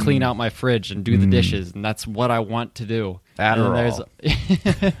and clean out my fridge and do the dishes, and that's what I want to do. Adderall.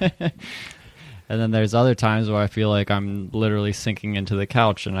 And then there's other times where I feel like I'm literally sinking into the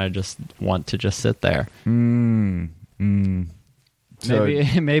couch and I just want to just sit there. So-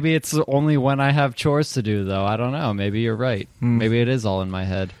 Maybe it's only when I have chores to do, though. I don't know. Maybe you're right. Maybe it is all in my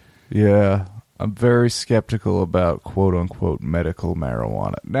head. Yeah, I'm very skeptical about quote-unquote medical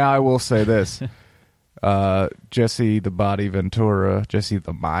marijuana. Now, I will say this. Jesse the Mind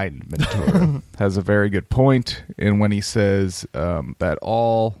Ventura, has a very good point in when he says that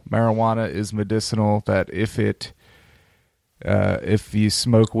all marijuana is medicinal, that if you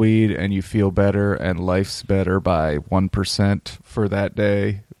smoke weed and you feel better and life's better by 1% for that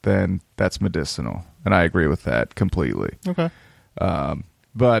day, then that's medicinal. And I agree with that completely. Okay.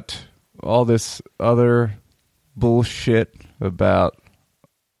 But all this other bullshit about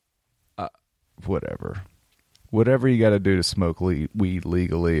whatever you got to do to smoke weed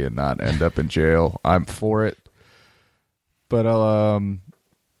legally and not end up in jail, I'm for it. But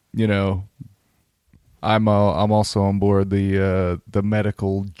you know, I'm also on board the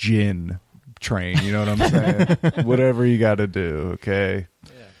medical gin train. You know what I'm saying? Whatever you got to do, okay.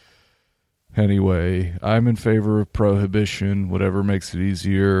 Anyway, I'm in favor of prohibition, whatever makes it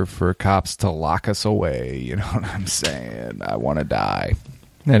easier for cops to lock us away. You know what I'm saying? I want to die.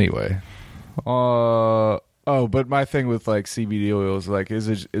 Anyway. But my thing with like CBD oil is like, is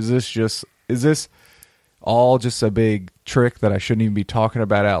this all just a big trick that I shouldn't even be talking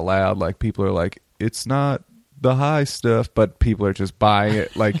about out loud? Like people are like, it's not the high stuff, but people are just buying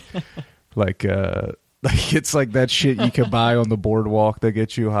it like it's like that shit you can buy on the boardwalk that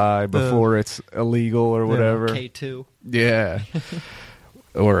gets you high before it's illegal or whatever. K2. Yeah.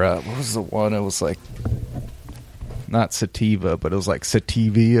 Or what was the one? It was like not sativa, but it was like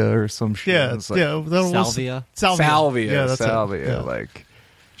sativia or some shit. Yeah, It was like that was Salvia. Salvia. Yeah, that's it. Salvia. Yeah. Like,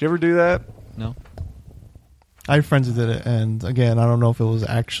 did you ever do that? No. I have friends who did it, and again, I don't know if it was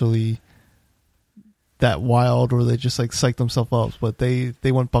actually that wild or they just like psyched themselves up, but they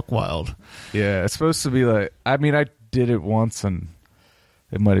went buck wild. Yeah, it's supposed to be like, I mean, I did it once and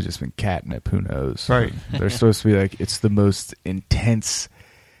it might have just been catnip, who knows? Right. They're supposed to be like, it's the most intense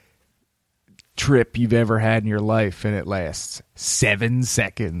trip you've ever had in your life, and it lasts 7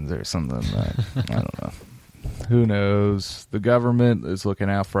 seconds or something. I don't know. Who knows? The government is looking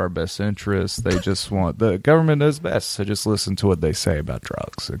out for our best interests. They just want, the government knows best, so just listen to what they say about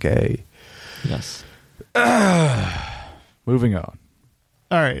drugs, okay? Yes. Moving on.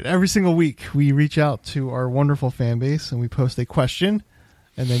 All right. Every single week, we reach out to our wonderful fan base and we post a question,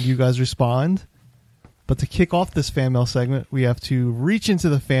 and then you guys respond. But to kick off this fan mail segment, we have to reach into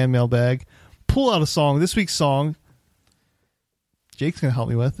the fan mail bag, pull out a song. This week's song, Jake's going to help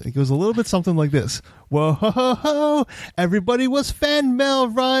me with. It goes a little bit something like this. Whoa, ho, ho, ho. Everybody was fan mail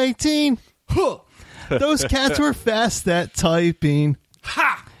writing. Huh. Those cats were fast at typing.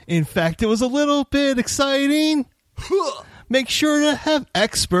 Ha! In fact, it was a little bit exciting. Make sure to have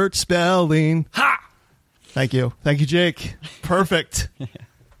expert spelling. Ha! Thank you. Thank you, Jake. Perfect.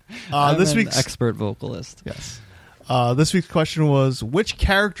 This week's expert vocalist. Yes. This week's question was, which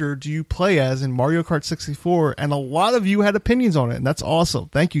character do you play as in Mario Kart 64? And a lot of you had opinions on it, and that's awesome.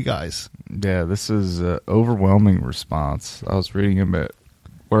 Thank you, guys. Yeah, this is an overwhelming response. I was reading them at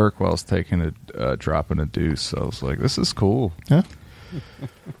work while I was taking dropping a deuce. So I was like, this is cool. Huh?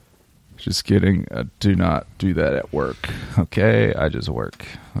 Just kidding. Do not do that at work. Okay, I just work.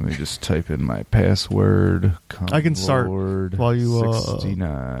 Let me just type in my password. I can start while you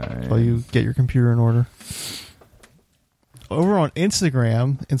 69. while you get your computer in order. Over on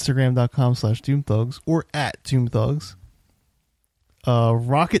Instagram, instagram.com/doomthugs or at doomthugs.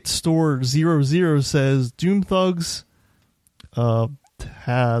 Rocket Store 00 says Doomthugs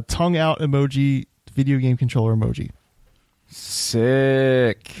had tongue out emoji, video game controller emoji.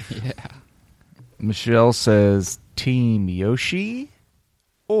 Sick. Yeah. Michelle says Team Yoshi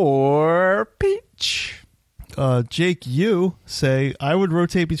or Peach. Jake, you say I would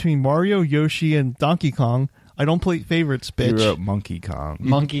rotate between Mario, Yoshi, and Donkey Kong. I don't play favorites, bitch. You wrote Monkey Kong.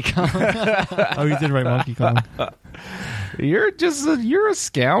 Monkey Kong. Oh, you did write Monkey Kong. You're a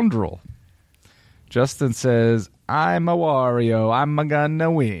scoundrel. Justin says I'm a Wario. I'm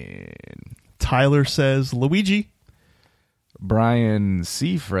gonna win. Tyler says Luigi. Brian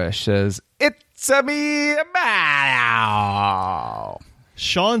Seafresh says it's a me Mario.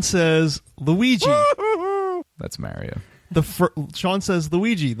 Sean says Luigi. That's Mario. Sean says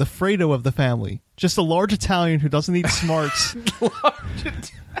Luigi, the Fredo of the family. Just a large Italian who doesn't need smarts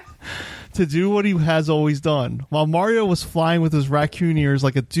to to do what he has always done. While Mario was flying with his raccoon ears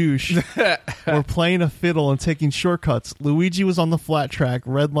like a douche, or playing a fiddle and taking shortcuts, Luigi was on the flat track,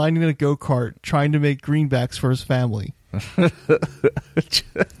 redlining a go-kart, trying to make greenbacks for his family.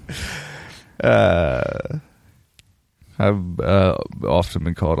 I've often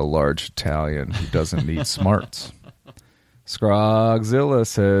been called a large Italian who doesn't need smarts. Scrogzilla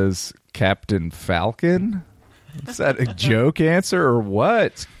says Captain Falcon. Is that a joke answer or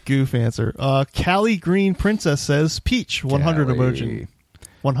what? Goof answer. Callie Green Princess says Peach. 100 emoji.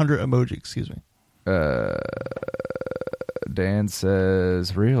 100 emoji. Excuse me. Dan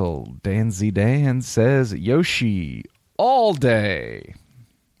says real. Dan says Yoshi all day.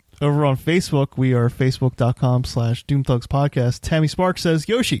 Over on Facebook, we are facebook.com/DoomThugsPodcast. Tammy Sparks says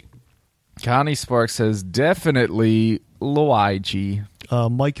Yoshi. Connie Sparks says definitely Luigi.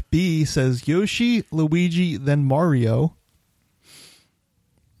 Mike B says Yoshi, Luigi, then Mario.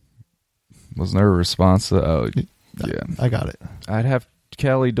 Wasn't there a response to yeah. I got it.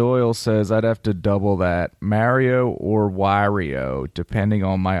 Kelly Doyle says I'd have to double that. Mario or Wario, depending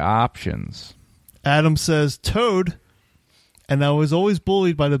on my options. Adam says Toad, and I was always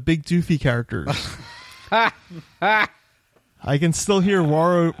bullied by the big doofy characters. I can still hear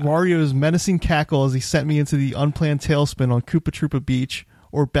Wario's menacing cackle as he sent me into the unplanned tailspin on Koopa Troopa Beach,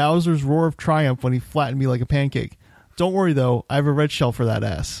 or Bowser's roar of triumph when he flattened me like a pancake. Don't worry, though. I have a red shell for that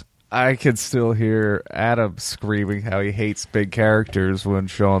ass. I can still hear Adam screaming how he hates big characters when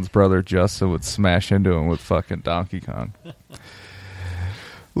Sean's brother Justin would smash into him with fucking Donkey Kong.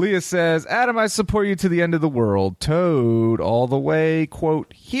 Leah says, Adam, I support you to the end of the world. Toad all the way.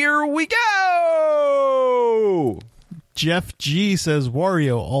 Quote, here we go! Jeff G says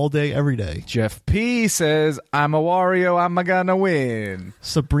Wario all day, every day. Jeff P says, I'm a Wario, I'm gonna win.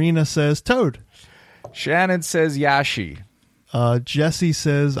 Sabrina says Toad. Shannon says Yoshi. Jesse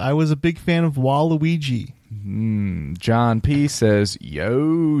says, I was a big fan of Waluigi. John P says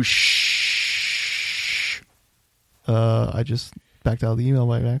Yosh. I just backed out of the email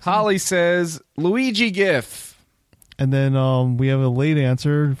by accident. Holly says Luigi GIF. And then we have a late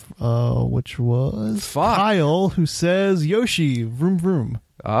answer, which was Kyle, who says Yoshi, vroom vroom.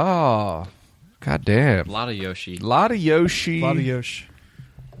 Oh, goddamn. A lot of Yoshi. A lot of Yoshi.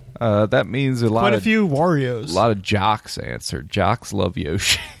 That means quite a few Warios. A lot of jocks answered. Jocks love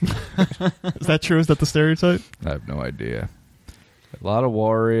Yoshi. Is that true? Is that the stereotype? I have no idea. A lot of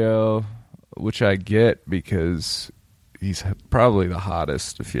Wario, which I get because he's probably the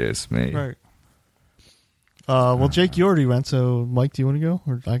hottest, if you ask me. Right. Well, Jake, you already went, so Mike, do you want to go?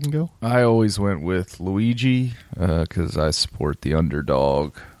 Or I can go? I always went with Luigi because I support the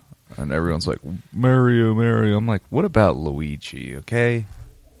underdog. And everyone's like, Mario. I'm like, what about Luigi, okay?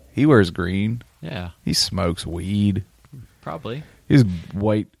 He wears green. Yeah. He smokes weed. Probably. He's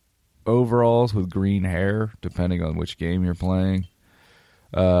white overalls with green hair, depending on which game you're playing.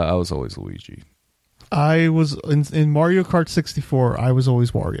 I was always Luigi. I was in Mario Kart 64. I was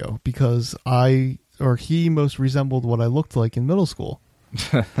always Wario because he most resembled what I looked like in middle school.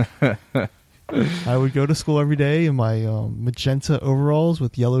 I would go to school every day in my magenta overalls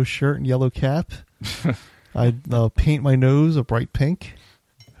with yellow shirt and yellow cap. I'd paint my nose a bright pink.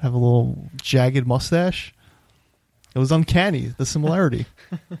 Have a little jagged mustache. It was uncanny, the similarity.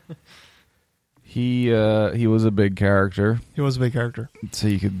 He was a big character. He was a big character. So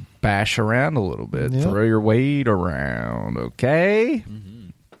you could bash around a little bit. Yep. Throw your weight around, okay? Mm-hmm.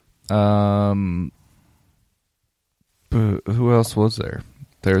 But who else was there?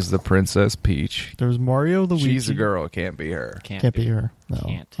 There's the Princess Peach. There's Mario, Luigi. She's a girl. Can't be her. Can't be her. No.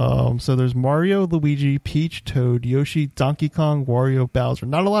 Can't. So there's Mario, Luigi, Peach, Toad, Yoshi, Donkey Kong, Wario, Bowser.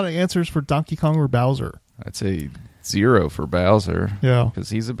 Not a lot of answers for Donkey Kong or Bowser. I'd say 0 for Bowser. Yeah. Because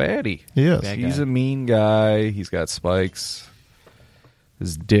he's a baddie. He is. Bad He's guy. a mean guy. He's got spikes.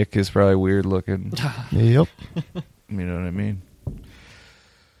 His dick is probably weird looking. Yep. You know what I mean?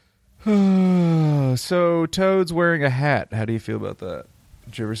 So Toad's wearing a hat. How do you feel about that?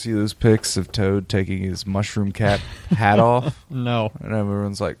 Did you ever see those pics of Toad taking his mushroom cap hat off? No. And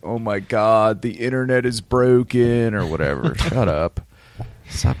everyone's like, oh my god, the internet is broken or whatever. Shut up.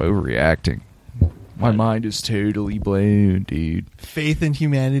 Stop overreacting. My mind is totally blown, dude. Faith in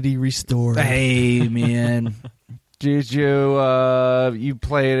humanity restored. Hey, man. Did you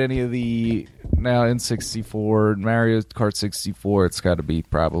played any of the now N64 Mario Kart 64? It's got to be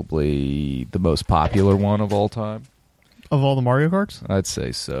probably the most popular one of all time. Of all the Mario Karts? I'd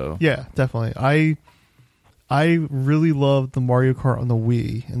say so. Yeah, definitely. I really loved the Mario Kart on the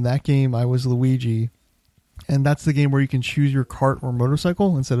Wii. In that game, I was Luigi. And that's the game where you can choose your cart or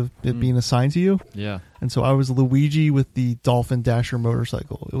motorcycle instead of it being assigned to you. Yeah. And so I was Luigi with the Dolphin Dasher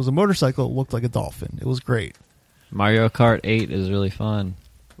motorcycle. It was a motorcycle. It looked like a dolphin. It was great. Mario Kart 8 is really fun.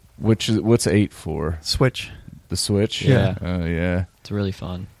 What's 8 for? Switch. The Switch? Yeah. Oh, yeah. It's really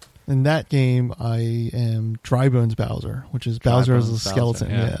fun. In that game, I am Dry Bones Bowser, which is Bowser as a Bones Bowser, skeleton.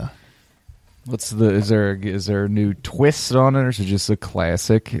 yeah. Yeah. Is there a new twist on it, or is it just a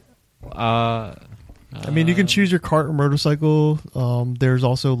classic? I mean, you can choose your cart or motorcycle. There's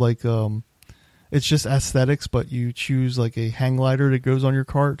also like, it's just aesthetics, but you choose like a hang glider that goes on your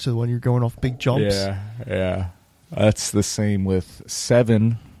cart, so when you're going off big jumps. Yeah. That's the same with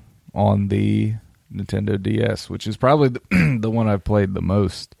 7 on the Nintendo DS, which is probably the one I've played the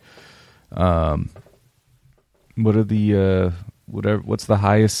most. What are the what's the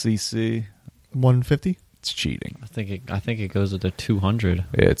highest CC? 150. It's cheating. I think it goes to 200.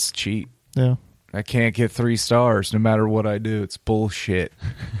 It's cheat. Yeah. I can't get 3 stars no matter what I do. It's bullshit.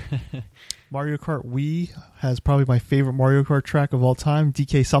 Mario Kart Wii has probably my favorite Mario Kart track of all time,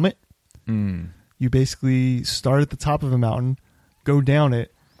 DK Summit. You basically start at the top of a mountain, go down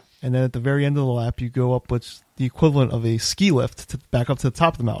it, and then at the very end of the lap, you go up what's the equivalent of a ski lift to back up to the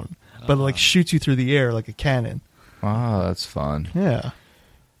top of the mountain. But it like shoots you through the air like a cannon. Oh, that's fun. Yeah.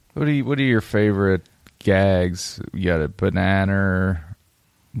 What are your favorite gags? You got a banana,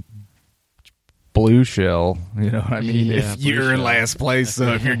 blue shell. You know what I mean? Yeah, if you're blue in shell. last place,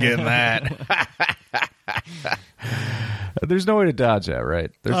 so if you're getting that. There's no way to dodge that, right?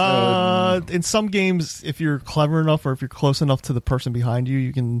 There's In some games, if you're clever enough or if you're close enough to the person behind you,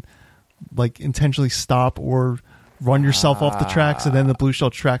 you can like intentionally stop or run yourself off the tracks, and then the blue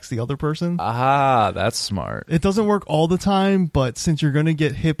shell tracks the other person. that's smart. It doesn't work all the time, but since you're going to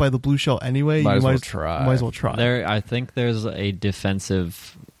get hit by the blue shell anyway, Might you as well might try. Might as well try. I think there's a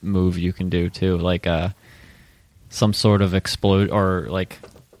defensive move you can do too, like some sort of explode or like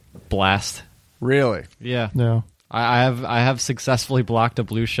blast. Really? Yeah. No. I have successfully blocked a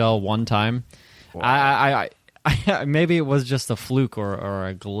blue shell one time. Wow. I maybe it was just a fluke or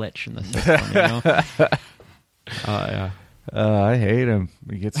a glitch in the system. You know? Yeah. I hate him.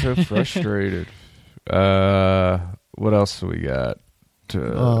 We get so frustrated. What else do we got?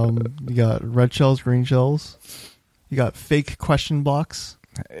 You got red shells, green shells. You got fake question blocks.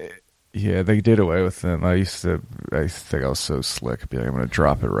 Yeah, they did away with them. I think I was so slick. I'd be like, I'm going to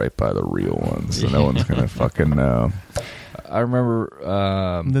drop it right by the real ones, so no one's going to fucking know. I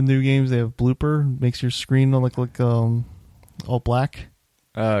remember The new games, they have blooper, makes your screen look like all black.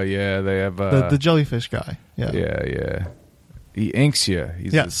 oh yeah, they have The jellyfish guy. Yeah. yeah. He inks you.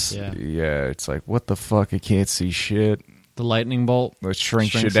 Yes. Yeah. It's like, what the fuck? I can't see shit. The lightning bolt. It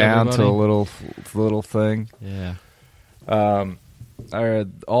shrinks you Shrinks down to a everybody. little thing. Yeah.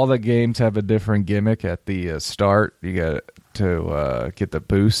 All the games have a different gimmick at the start. You got to get the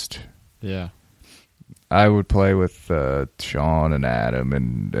boost. Yeah. I would play with Sean and Adam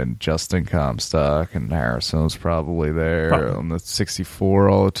and Justin Comstock, and Harrison was probably there Probably. on the 64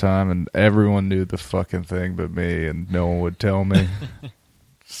 all the time, and everyone knew the fucking thing but me, and no one would tell me.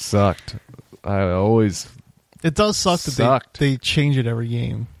 Sucked. I always... It does suck that Sucked. they change it every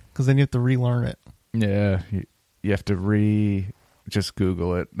game, because then you have to relearn it. Yeah, you have to just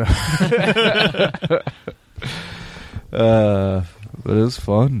Google it. But it was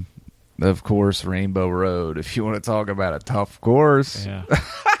fun. Of course, Rainbow Road. If you want to talk about a tough course, Yeah.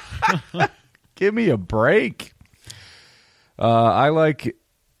 give me a break. I like...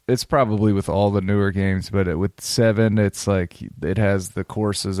 It's probably with all the newer games, but with 7, it's like it has the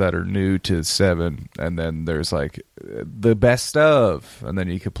courses that are new to 7, and then there's like the best of, and then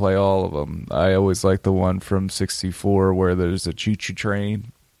you can play all of them. I always like the one from 64 where there's a choo-choo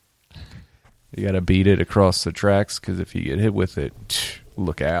train. You got to beat it across the tracks, because if you get hit with it,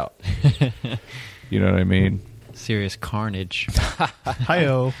 look out. You know what I mean? Serious carnage.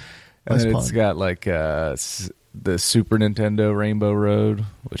 Hi-oh. And Nice then pun. it's got like the Super Nintendo Rainbow Road,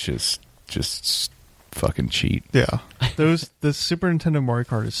 which is just fucking cheat. Yeah. The Super Nintendo Mario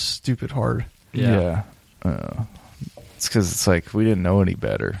Kart is stupid hard. Yeah. It's because it's like we didn't know any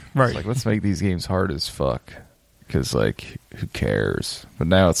better. Right. It's like, let's make these games hard as fuck. Because, like, who cares? But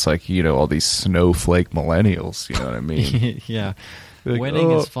now it's like, all these snowflake millennials. You know what I mean? Yeah. Like, Winning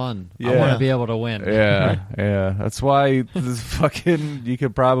oh, is fun. I yeah. want to be able to win. Yeah, yeah. That's why this fucking... You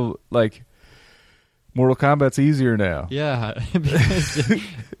could probably... Like, Mortal Kombat's easier now. Yeah. Because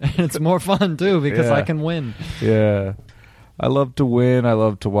it's more fun, too, because Yeah. I can win. Yeah, I love to win. I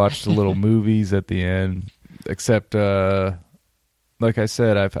love to watch the little movies at the end. Except, like I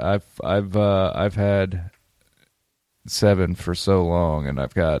said, I've had 7 for so long, and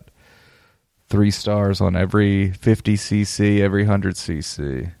I've got 3 stars on every 50cc, every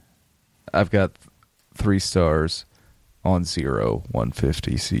 100cc. I've got 3 stars on 0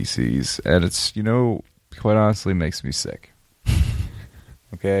 150cc's, and it's, quite honestly makes me sick.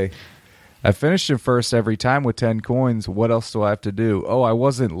 Okay? I finished in first every time with 10 coins. What else do I have to do? Oh, I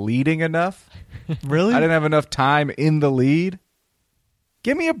wasn't leading enough? Really? I didn't have enough time in the lead?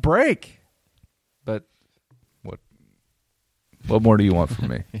 Give me a break. But what more do you want from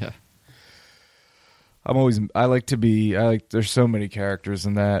me? Yeah. There's so many characters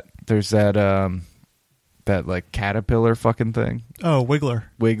in that. There's that like caterpillar fucking thing. Oh,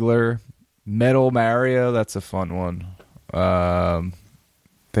 Wiggler. Metal Mario, that's a fun one.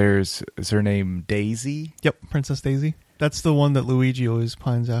 Is her name Daisy? Yep, Princess Daisy. That's the one that Luigi always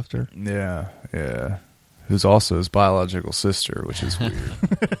pines after. Yeah. Who's also his biological sister, which is weird.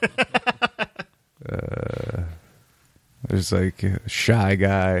 There's like a shy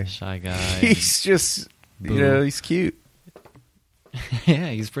guy. He's just, he's cute. Yeah,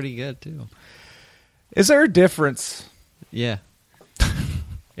 he's pretty good too. Is there a difference? Yeah.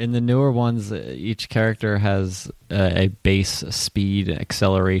 In the newer ones, each character has a base speed,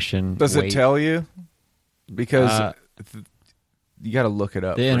 acceleration. Does weight. it tell you? Because you got to look it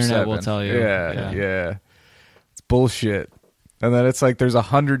up. The for internet 7. will tell you. Yeah. It's bullshit. And then it's like there's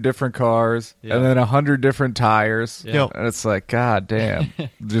 100 different cars, Yeah. and then 100 different tires. Yeah. And it's like, God damn.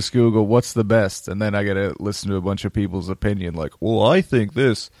 Just Google what's the best, and then I got to listen to a bunch of people's opinion. Like, well, I think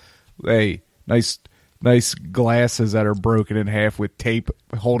this. Hey, nice glasses that are broken in half with tape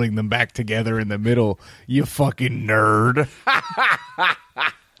holding them back together in the middle. You fucking nerd.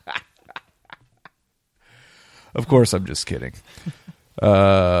 Of course, I'm just kidding.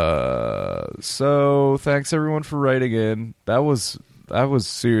 So thanks everyone for writing in. That was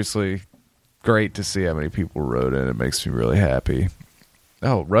seriously great to see how many people wrote in. It makes me really happy.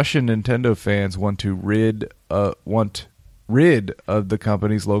 Oh, Russian Nintendo fans want rid of the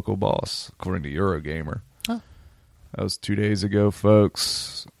company's local boss, according to Eurogamer. Huh. That was 2 days ago,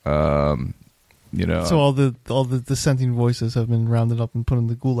 folks. So all the dissenting voices have been rounded up and put in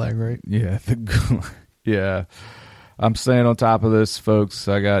the gulag, right? yeah, yeah. I'm staying on top of this, folks.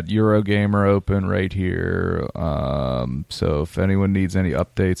 I got Eurogamer open right here. So if anyone needs any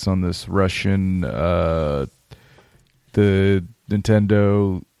updates on this Russian, the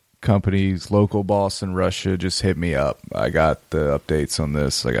Nintendo company's local boss in Russia, just hit me up. I got the updates on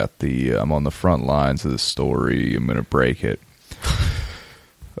this. I'm on the front lines of the story. I'm going to break it.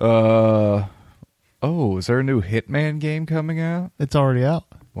 Is there a new Hitman game coming out? It's already out.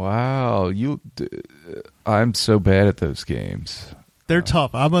 Wow, I'm so bad at those games. They're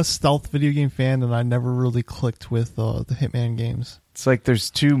tough. I'm a stealth video game fan, and I never really clicked with the Hitman games. It's like there's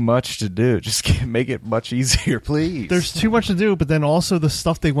too much to do. Just make it much easier, please. There's too much to do, but then also the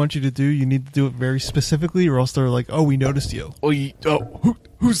stuff they want you to do, you need to do it very specifically, or else they're like, "Oh, we noticed you."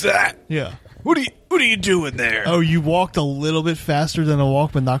 Who's that? Yeah. What are you doing there? Oh, you walked a little bit faster than a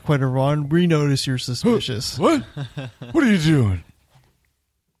walk, but not quite a run. We notice you're suspicious. What? What are you doing?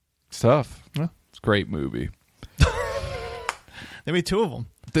 It's tough. Huh? It's a great movie. They made 2 of them.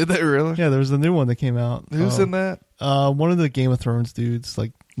 Did they really? Yeah, there was a new one that came out. Who's in that? One of the Game of Thrones dudes,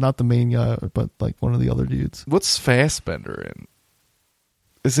 like not the main guy, but like one of the other dudes. What's Fassbender in?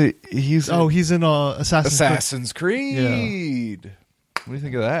 Is it? He's in Assassin's Creed. Yeah. What do you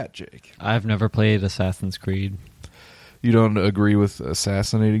think of that, Jake? I've never played Assassin's Creed. You don't agree with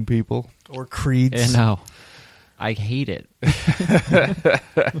assassinating people? Or Creeds. No. I hate it.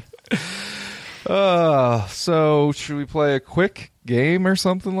 So should we play a quick game or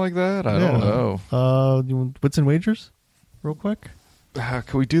something like that? I don't know. You want Wits and Wagers? Real quick? Can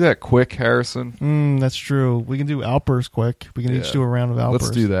we do that quick, Harrison? That's true. We can do Outburst quick. We can each do a round of Outburst.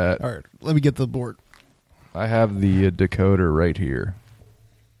 Let's do that. All right. Let me get the board. I have the decoder right here.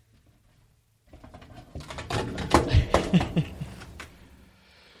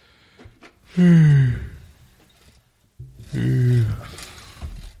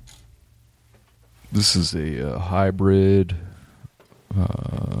 This is a hybrid.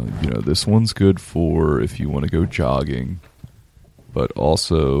 This one's good for if you want to go jogging, but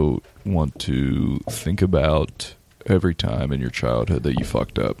also want to think about every time in your childhood that you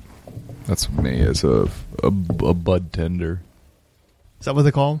fucked up. That's me as a bud tender. Is that what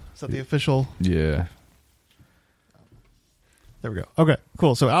they call them? Is that the official? Yeah. There we go. Okay,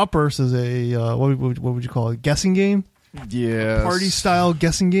 cool. So Outburst is a, what would you call it? Guessing game? Yeah. Party-style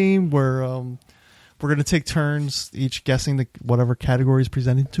guessing game where we're going to take turns each guessing whatever category is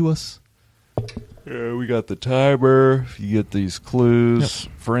presented to us. Yeah, we got the timer. You get these clues.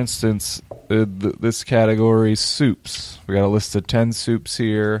 Yep. For instance, this category, soups. We got a list of 10 soups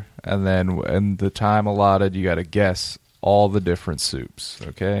here, and then in the time allotted, you got to guess all the different soups.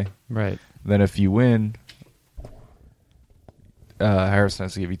 Okay. Right. Then if you win, Harrison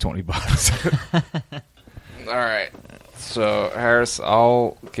has to give you $20. All right. So Harris,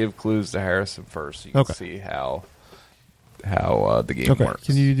 I'll give clues to Harrison first. So you can Okay. see how the game Okay. works.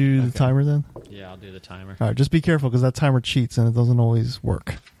 Can you do the timer then? Yeah, I'll do the timer. All right. Just be careful because that timer cheats and it doesn't always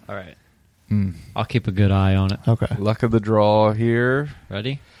work. All right. Hmm. I'll keep a good eye on it. Okay. Luck of the draw here.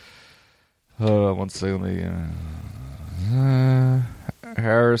 Ready? One second.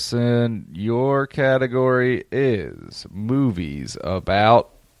 Harrison, your category is movies about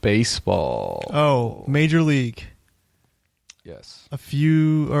baseball. Oh, Major League. Yes. A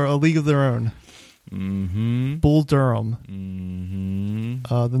League of Their Own. Mm-hmm. Bull Durham.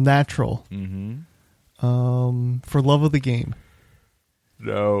 Mm-hmm. The Natural. Mm-hmm. For Love of the Game.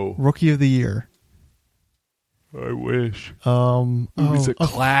 No. Rookie of the Year. I wish. Movie's a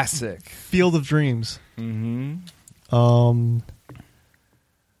classic. Field of Dreams. Mm-hmm.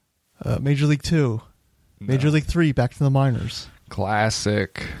 Major League 2. Major League 3, Back to the Minors.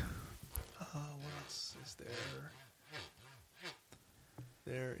 Classic. What else is there?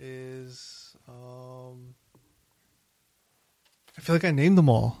 There is... I feel like I named them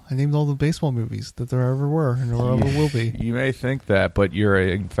all. I named all the baseball movies that there ever were and there ever will be. You may think that, but you're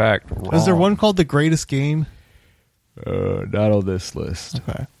in fact wrong. Is there one called The Greatest Game? Not on this list.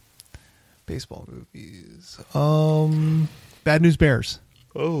 Okay. Baseball movies. Bad News Bears.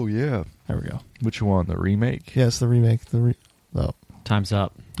 Oh, yeah. There we go. Which one? The remake? Yes, the remake. Oh. Time's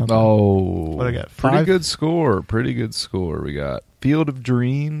up. Okay. Oh. What I got? Pretty 5? good score. Pretty good score. We got Field of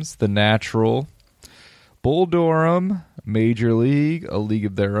Dreams, The Natural, Bull Durham, Major League, A League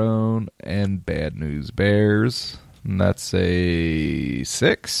of Their Own, and Bad News Bears. And that's a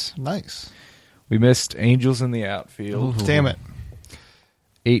 6. Nice. We missed Angels in the Outfield. Ooh. Damn it.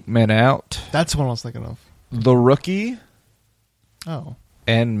 8 Men Out. That's what I was thinking of. The Rookie. Oh.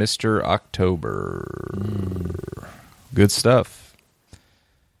 And Mr. October. Good stuff.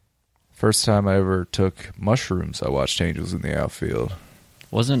 First time I ever took mushrooms, I watched Angels in the Outfield.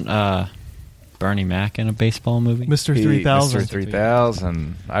 Wasn't Bernie Mac in a baseball movie? Mr. 3000. Mr.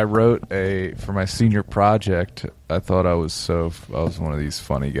 3000. I wrote for my senior project. I thought I was one of these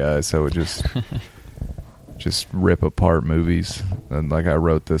funny guys that would just rip apart movies. And like I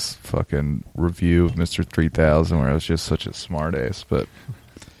wrote this fucking review of Mr. 3000 where I was just such a smart ass, but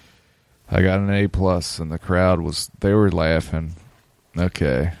I got an A+ and the crowd they were laughing.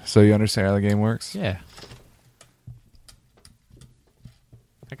 Okay. So you understand how the game works? Yeah.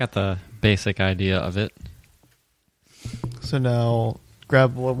 I got the basic idea of it. So now,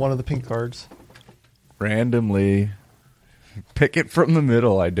 grab one of the pink cards. Randomly pick it from the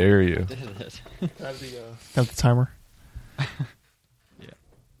middle, I dare you. Grab the timer.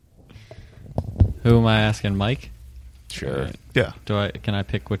 Who am I asking, Mike? Sure. All right. Yeah. Can I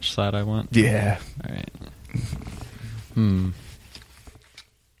pick which side I want? Yeah. All right.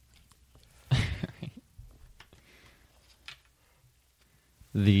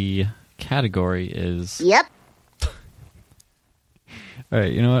 The category is... Yep. All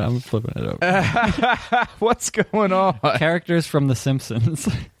right, you know what? I'm flipping it over. What's going on? Characters from The Simpsons.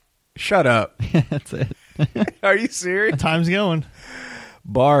 Shut up. That's it. Are you serious? Time's going.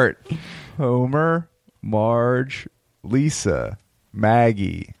 Bart, Homer, Marge, Lisa,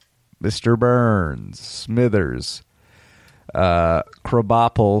 Maggie, Mr. Burns, Smithers,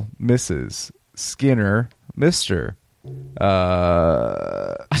 Krabappel, Mrs., Skinner, Mr.,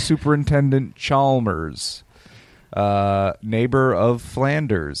 Superintendent Chalmers, Neighbor of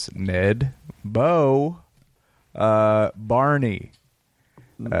Flanders, Ned, Bo, Barney,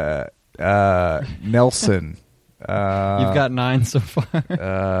 Nelson. You've got 9 so far.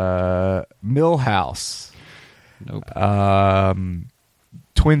 Millhouse. Nope.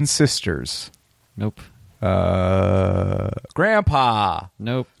 Twin sisters. Nope. Grandpa.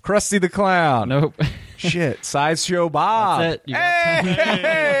 Nope. Krusty the Clown. Nope. Shit. Sideshow Bob. That's it. You got 10.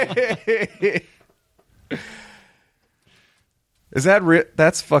 Hey! Is that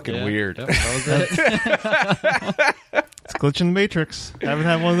that's fucking Yeah. weird. Yep, that was it. It's glitch in the Matrix. Haven't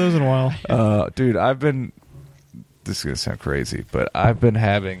had one of those in a while. Dude, this is going to sound crazy, but I've been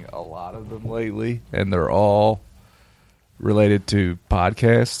having a lot of them lately, and they're all related to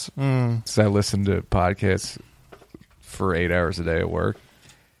podcasts. So I listen to podcasts for 8 hours a day at work.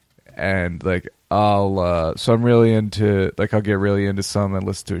 And, like, so I'm really into, like, I'll get really into some and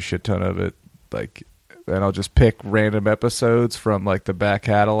listen to a shit ton of it. Like, and I'll just pick random episodes from, like, the back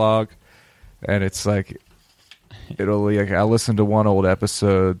catalog. And it's like, it'll like I listen to one old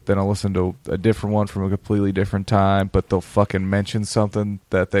episode, then I'll listen to a different one from a completely different time, but they'll fucking mention something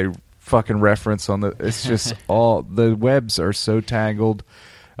that they fucking reference on the. It's just all the webs are so tangled,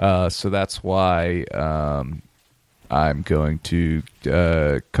 so that's why I'm going to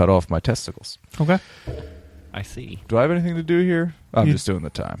cut off my testicles. Okay. I see. Do I have anything to do here? I'm You- just doing the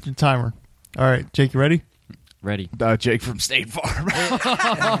time. Your timer. All right, Jake, you ready? Ready. Jake from State Farm.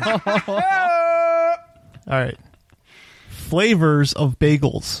 All right. Flavors of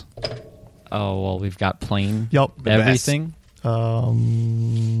bagels. Oh, well, we've got plain. Yup. Everything.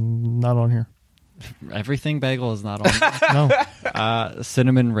 Not on here. Everything bagel is not on. No.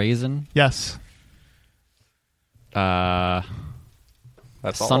 Cinnamon raisin. Yes. That's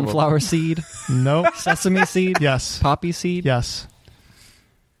all Sunflower seed. No. Sesame seed. Yes. Poppy seed. Yes.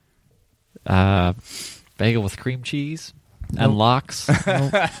 Bagel with cream cheese and Nope. lox.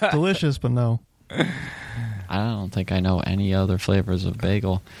 No. Delicious, but no. I don't think I know any other flavors of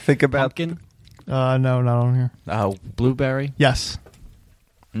bagel. Think about Pumpkin, No, not on here. oh, blueberry, Yes.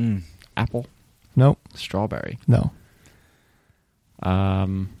 apple, Nope. strawberry. No.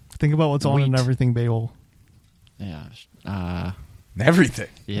 Think about what's on an Wheat. everything bagel. Yeah. everything.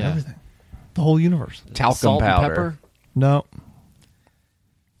 Yeah. Everything. The whole universe. Talcum Salt powder. and pepper. No.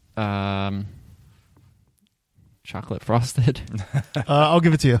 Chocolate frosted. I'll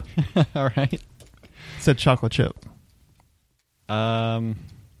give it to you. All right. It said chocolate chip. Oh,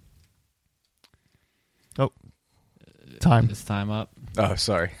 Oh. Time. is time up? Oh,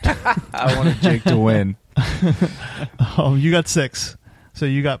 sorry. I wanted Jake to win. You got 6. So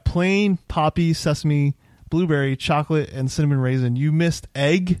you got plain, poppy, sesame, blueberry, chocolate, and cinnamon raisin. You missed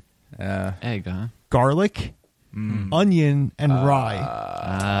egg, Egg, huh? garlic, onion, and rye.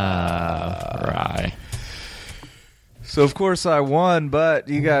 Rye. So, of course, I won, but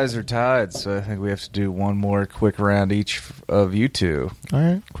you guys are tied, so I think we have to do one more quick round each of you two. All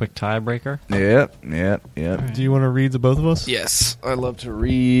right. Quick tiebreaker. Yep. Do you want to read to both of us? Yes, I love to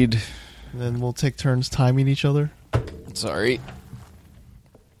read. And then we'll take turns timing each other. Sorry.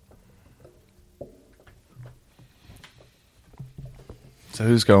 So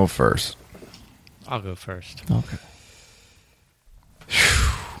who's going first? I'll go first. Okay.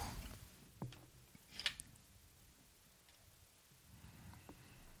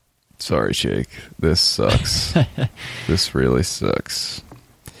 Sorry, Jake. This sucks. This really sucks.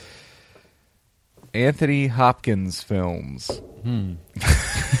 Anthony Hopkins films.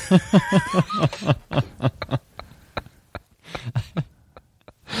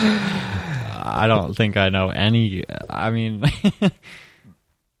 I don't think I know any. I mean,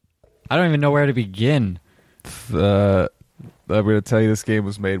 I don't even know where to begin. I'm going to tell you this game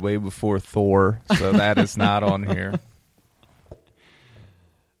was made way before Thor, so that is not on here.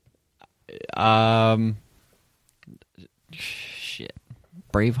 Shit.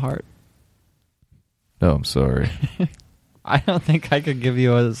 Braveheart. No, I'm sorry. I don't think I could give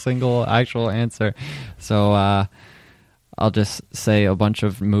you a single actual answer. So I'll just say a bunch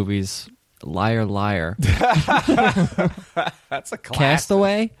of movies. Liar, Liar. That's a classic.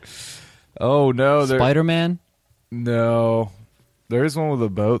 Castaway. Oh, no. Spider-Man. No. There is one with a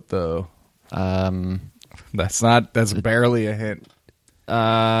boat, though. That's barely a hint.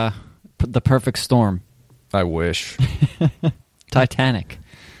 The Perfect Storm. I wish. Titanic.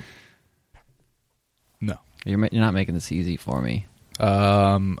 No. You're not making this easy for me.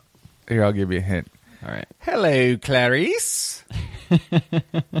 Here, I'll give you a hint. All right. Hello, Clarice.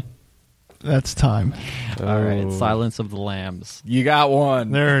 That's time. All right. Silence of the Lambs. You got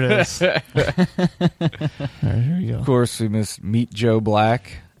one. There it is. All right, here you Of go. course, we missed Meet Joe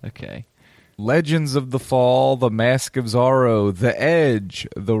Black. Okay. Legends of the Fall, The Mask of Zorro, The Edge,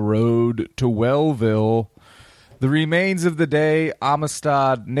 The Road to Wellville, The Remains of the Day,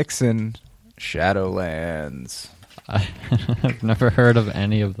 Amistad, Nixon, Shadowlands. I've never heard of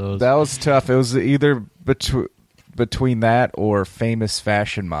any of those. That was tough. It was either between that or Famous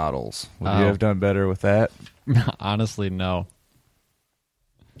Fashion Models. Would you Oh. have done better with that? Honestly, no.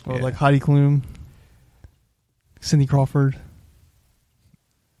 Or Yeah. like Heidi Klum, Cindy Crawford.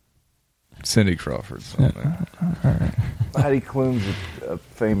 Cindy Crawford's on there. Heidi Klum's a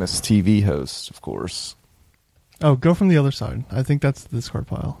famous TV host, of course. Oh, go from the other side. I think that's the discard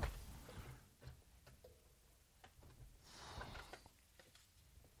pile.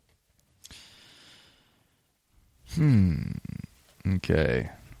 Okay.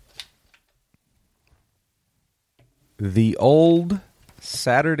 The old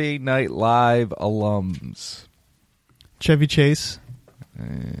Saturday Night Live alums. Chevy Chase,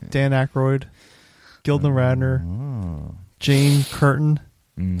 Dan Aykroyd, Gilda Radner, Jane Curtin,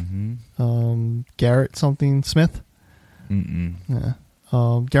 Mm-hmm. Garrett something Smith. Mm-mm. Yeah.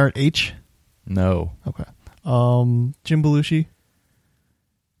 Garrett H. No. Okay. Jim Belushi.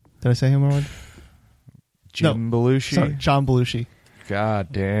 Did I say him already? Jim Belushi? Sorry, John Belushi.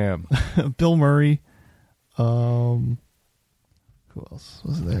 God damn. Bill Murray. Who else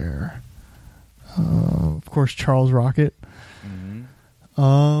was there? Of course, Charles Rocket.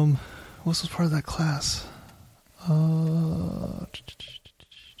 Mm-hmm. What was part of that class?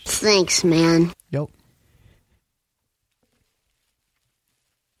 Thanks, man. Yep.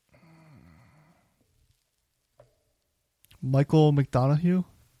 Michael McDonough.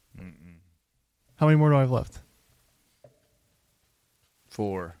 How many more do I have left?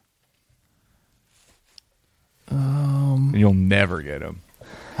 4. You'll never get him.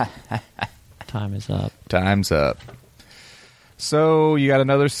 Time is up. Time's up. So you got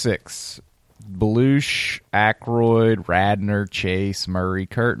another 6. Belushi, Aykroyd, Radner, Chase, Murray,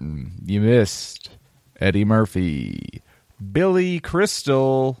 Curtin. You missed Eddie Murphy, Billy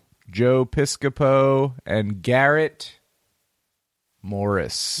Crystal, Joe Piscopo, and Garrett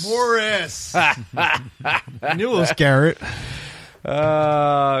Morris. I knew it was Garrett.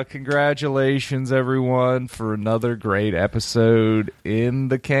 Congratulations, everyone, for another great episode in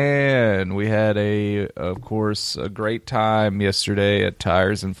the can. We had, of course, a great time yesterday at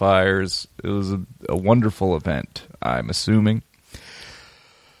Tires and Fires. It was a wonderful event, I'm assuming.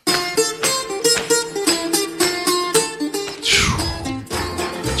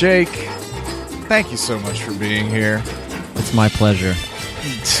 Jake, thank you so much for being here. It's my pleasure.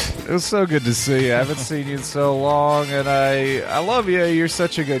 It was so good to see you. I haven't seen you in so long, and I love you. You're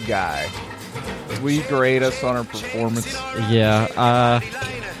such a good guy. Will you grade us on our performance? Yeah.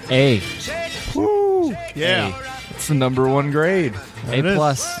 A. Woo! Yeah. It's the number 1 grade. A it is.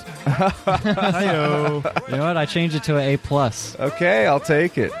 plus. Hi-yo. You know what? I changed it to an A plus. Okay, I'll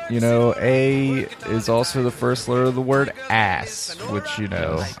take it. You know, A is also the first letter of the word ass, which, you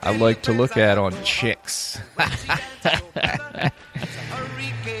know, I like to look at on chicks.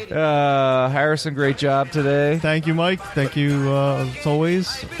 Harrison, great job today. Thank you, Mike. Thank you, as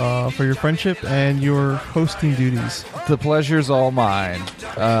always, for your friendship and your hosting duties. The pleasure's all mine.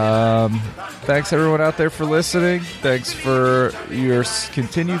 Thanks, everyone out there, for listening. Thanks for your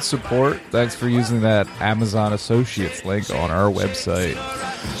continued support. Thanks for using that Amazon Associates link on our website.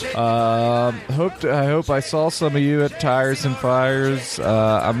 I hope I saw some of you at Tires and Fires.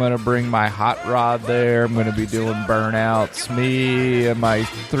 I'm going to bring my hot rod there. I'm going to be doing burnouts. Me and my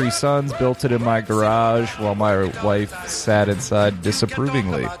 3 sons built it in my garage while my wife sat inside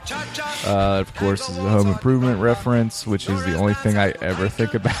disapprovingly. Of course, this is a home improvement reference, which is the only thing I ever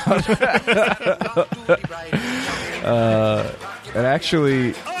think about. And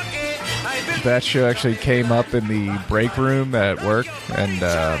actually, that show actually came up in the break room at work, and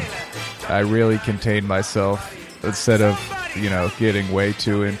I really contained myself. Instead of, you know, getting way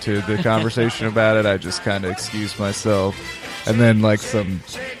too into the conversation about it, I just kind of excused myself. And then, like, some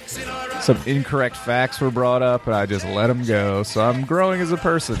incorrect facts were brought up, and I just let them go. So I'm growing as a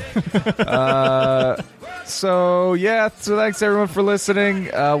person. So thanks, everyone, for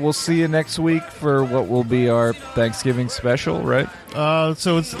listening. We'll see you next week for what will be our Thanksgiving special, right?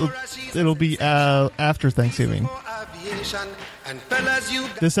 So it'll be after Thanksgiving.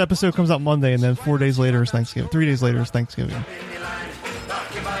 This episode comes out Monday, and then 4 days later is Thanksgiving. 3 days later is Thanksgiving.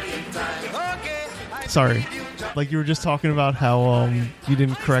 Sorry. Like, you were just talking about how you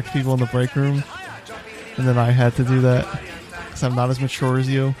didn't correct people in the break room, and then I had to do that because I'm not as mature as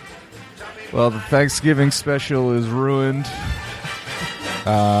you. Well, the Thanksgiving special is ruined.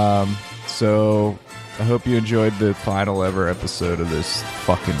 So I hope you enjoyed the final ever episode of this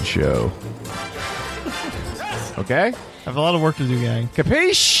fucking show. Okay? I have a lot of work to do, gang.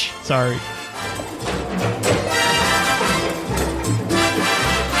 Capiche? Sorry.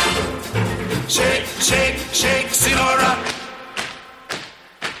 Shake, shake, shake, Sinora.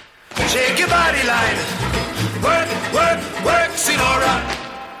 Shake your body line. Work, work, work, Sinora.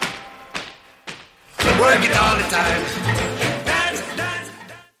 Work it all the time.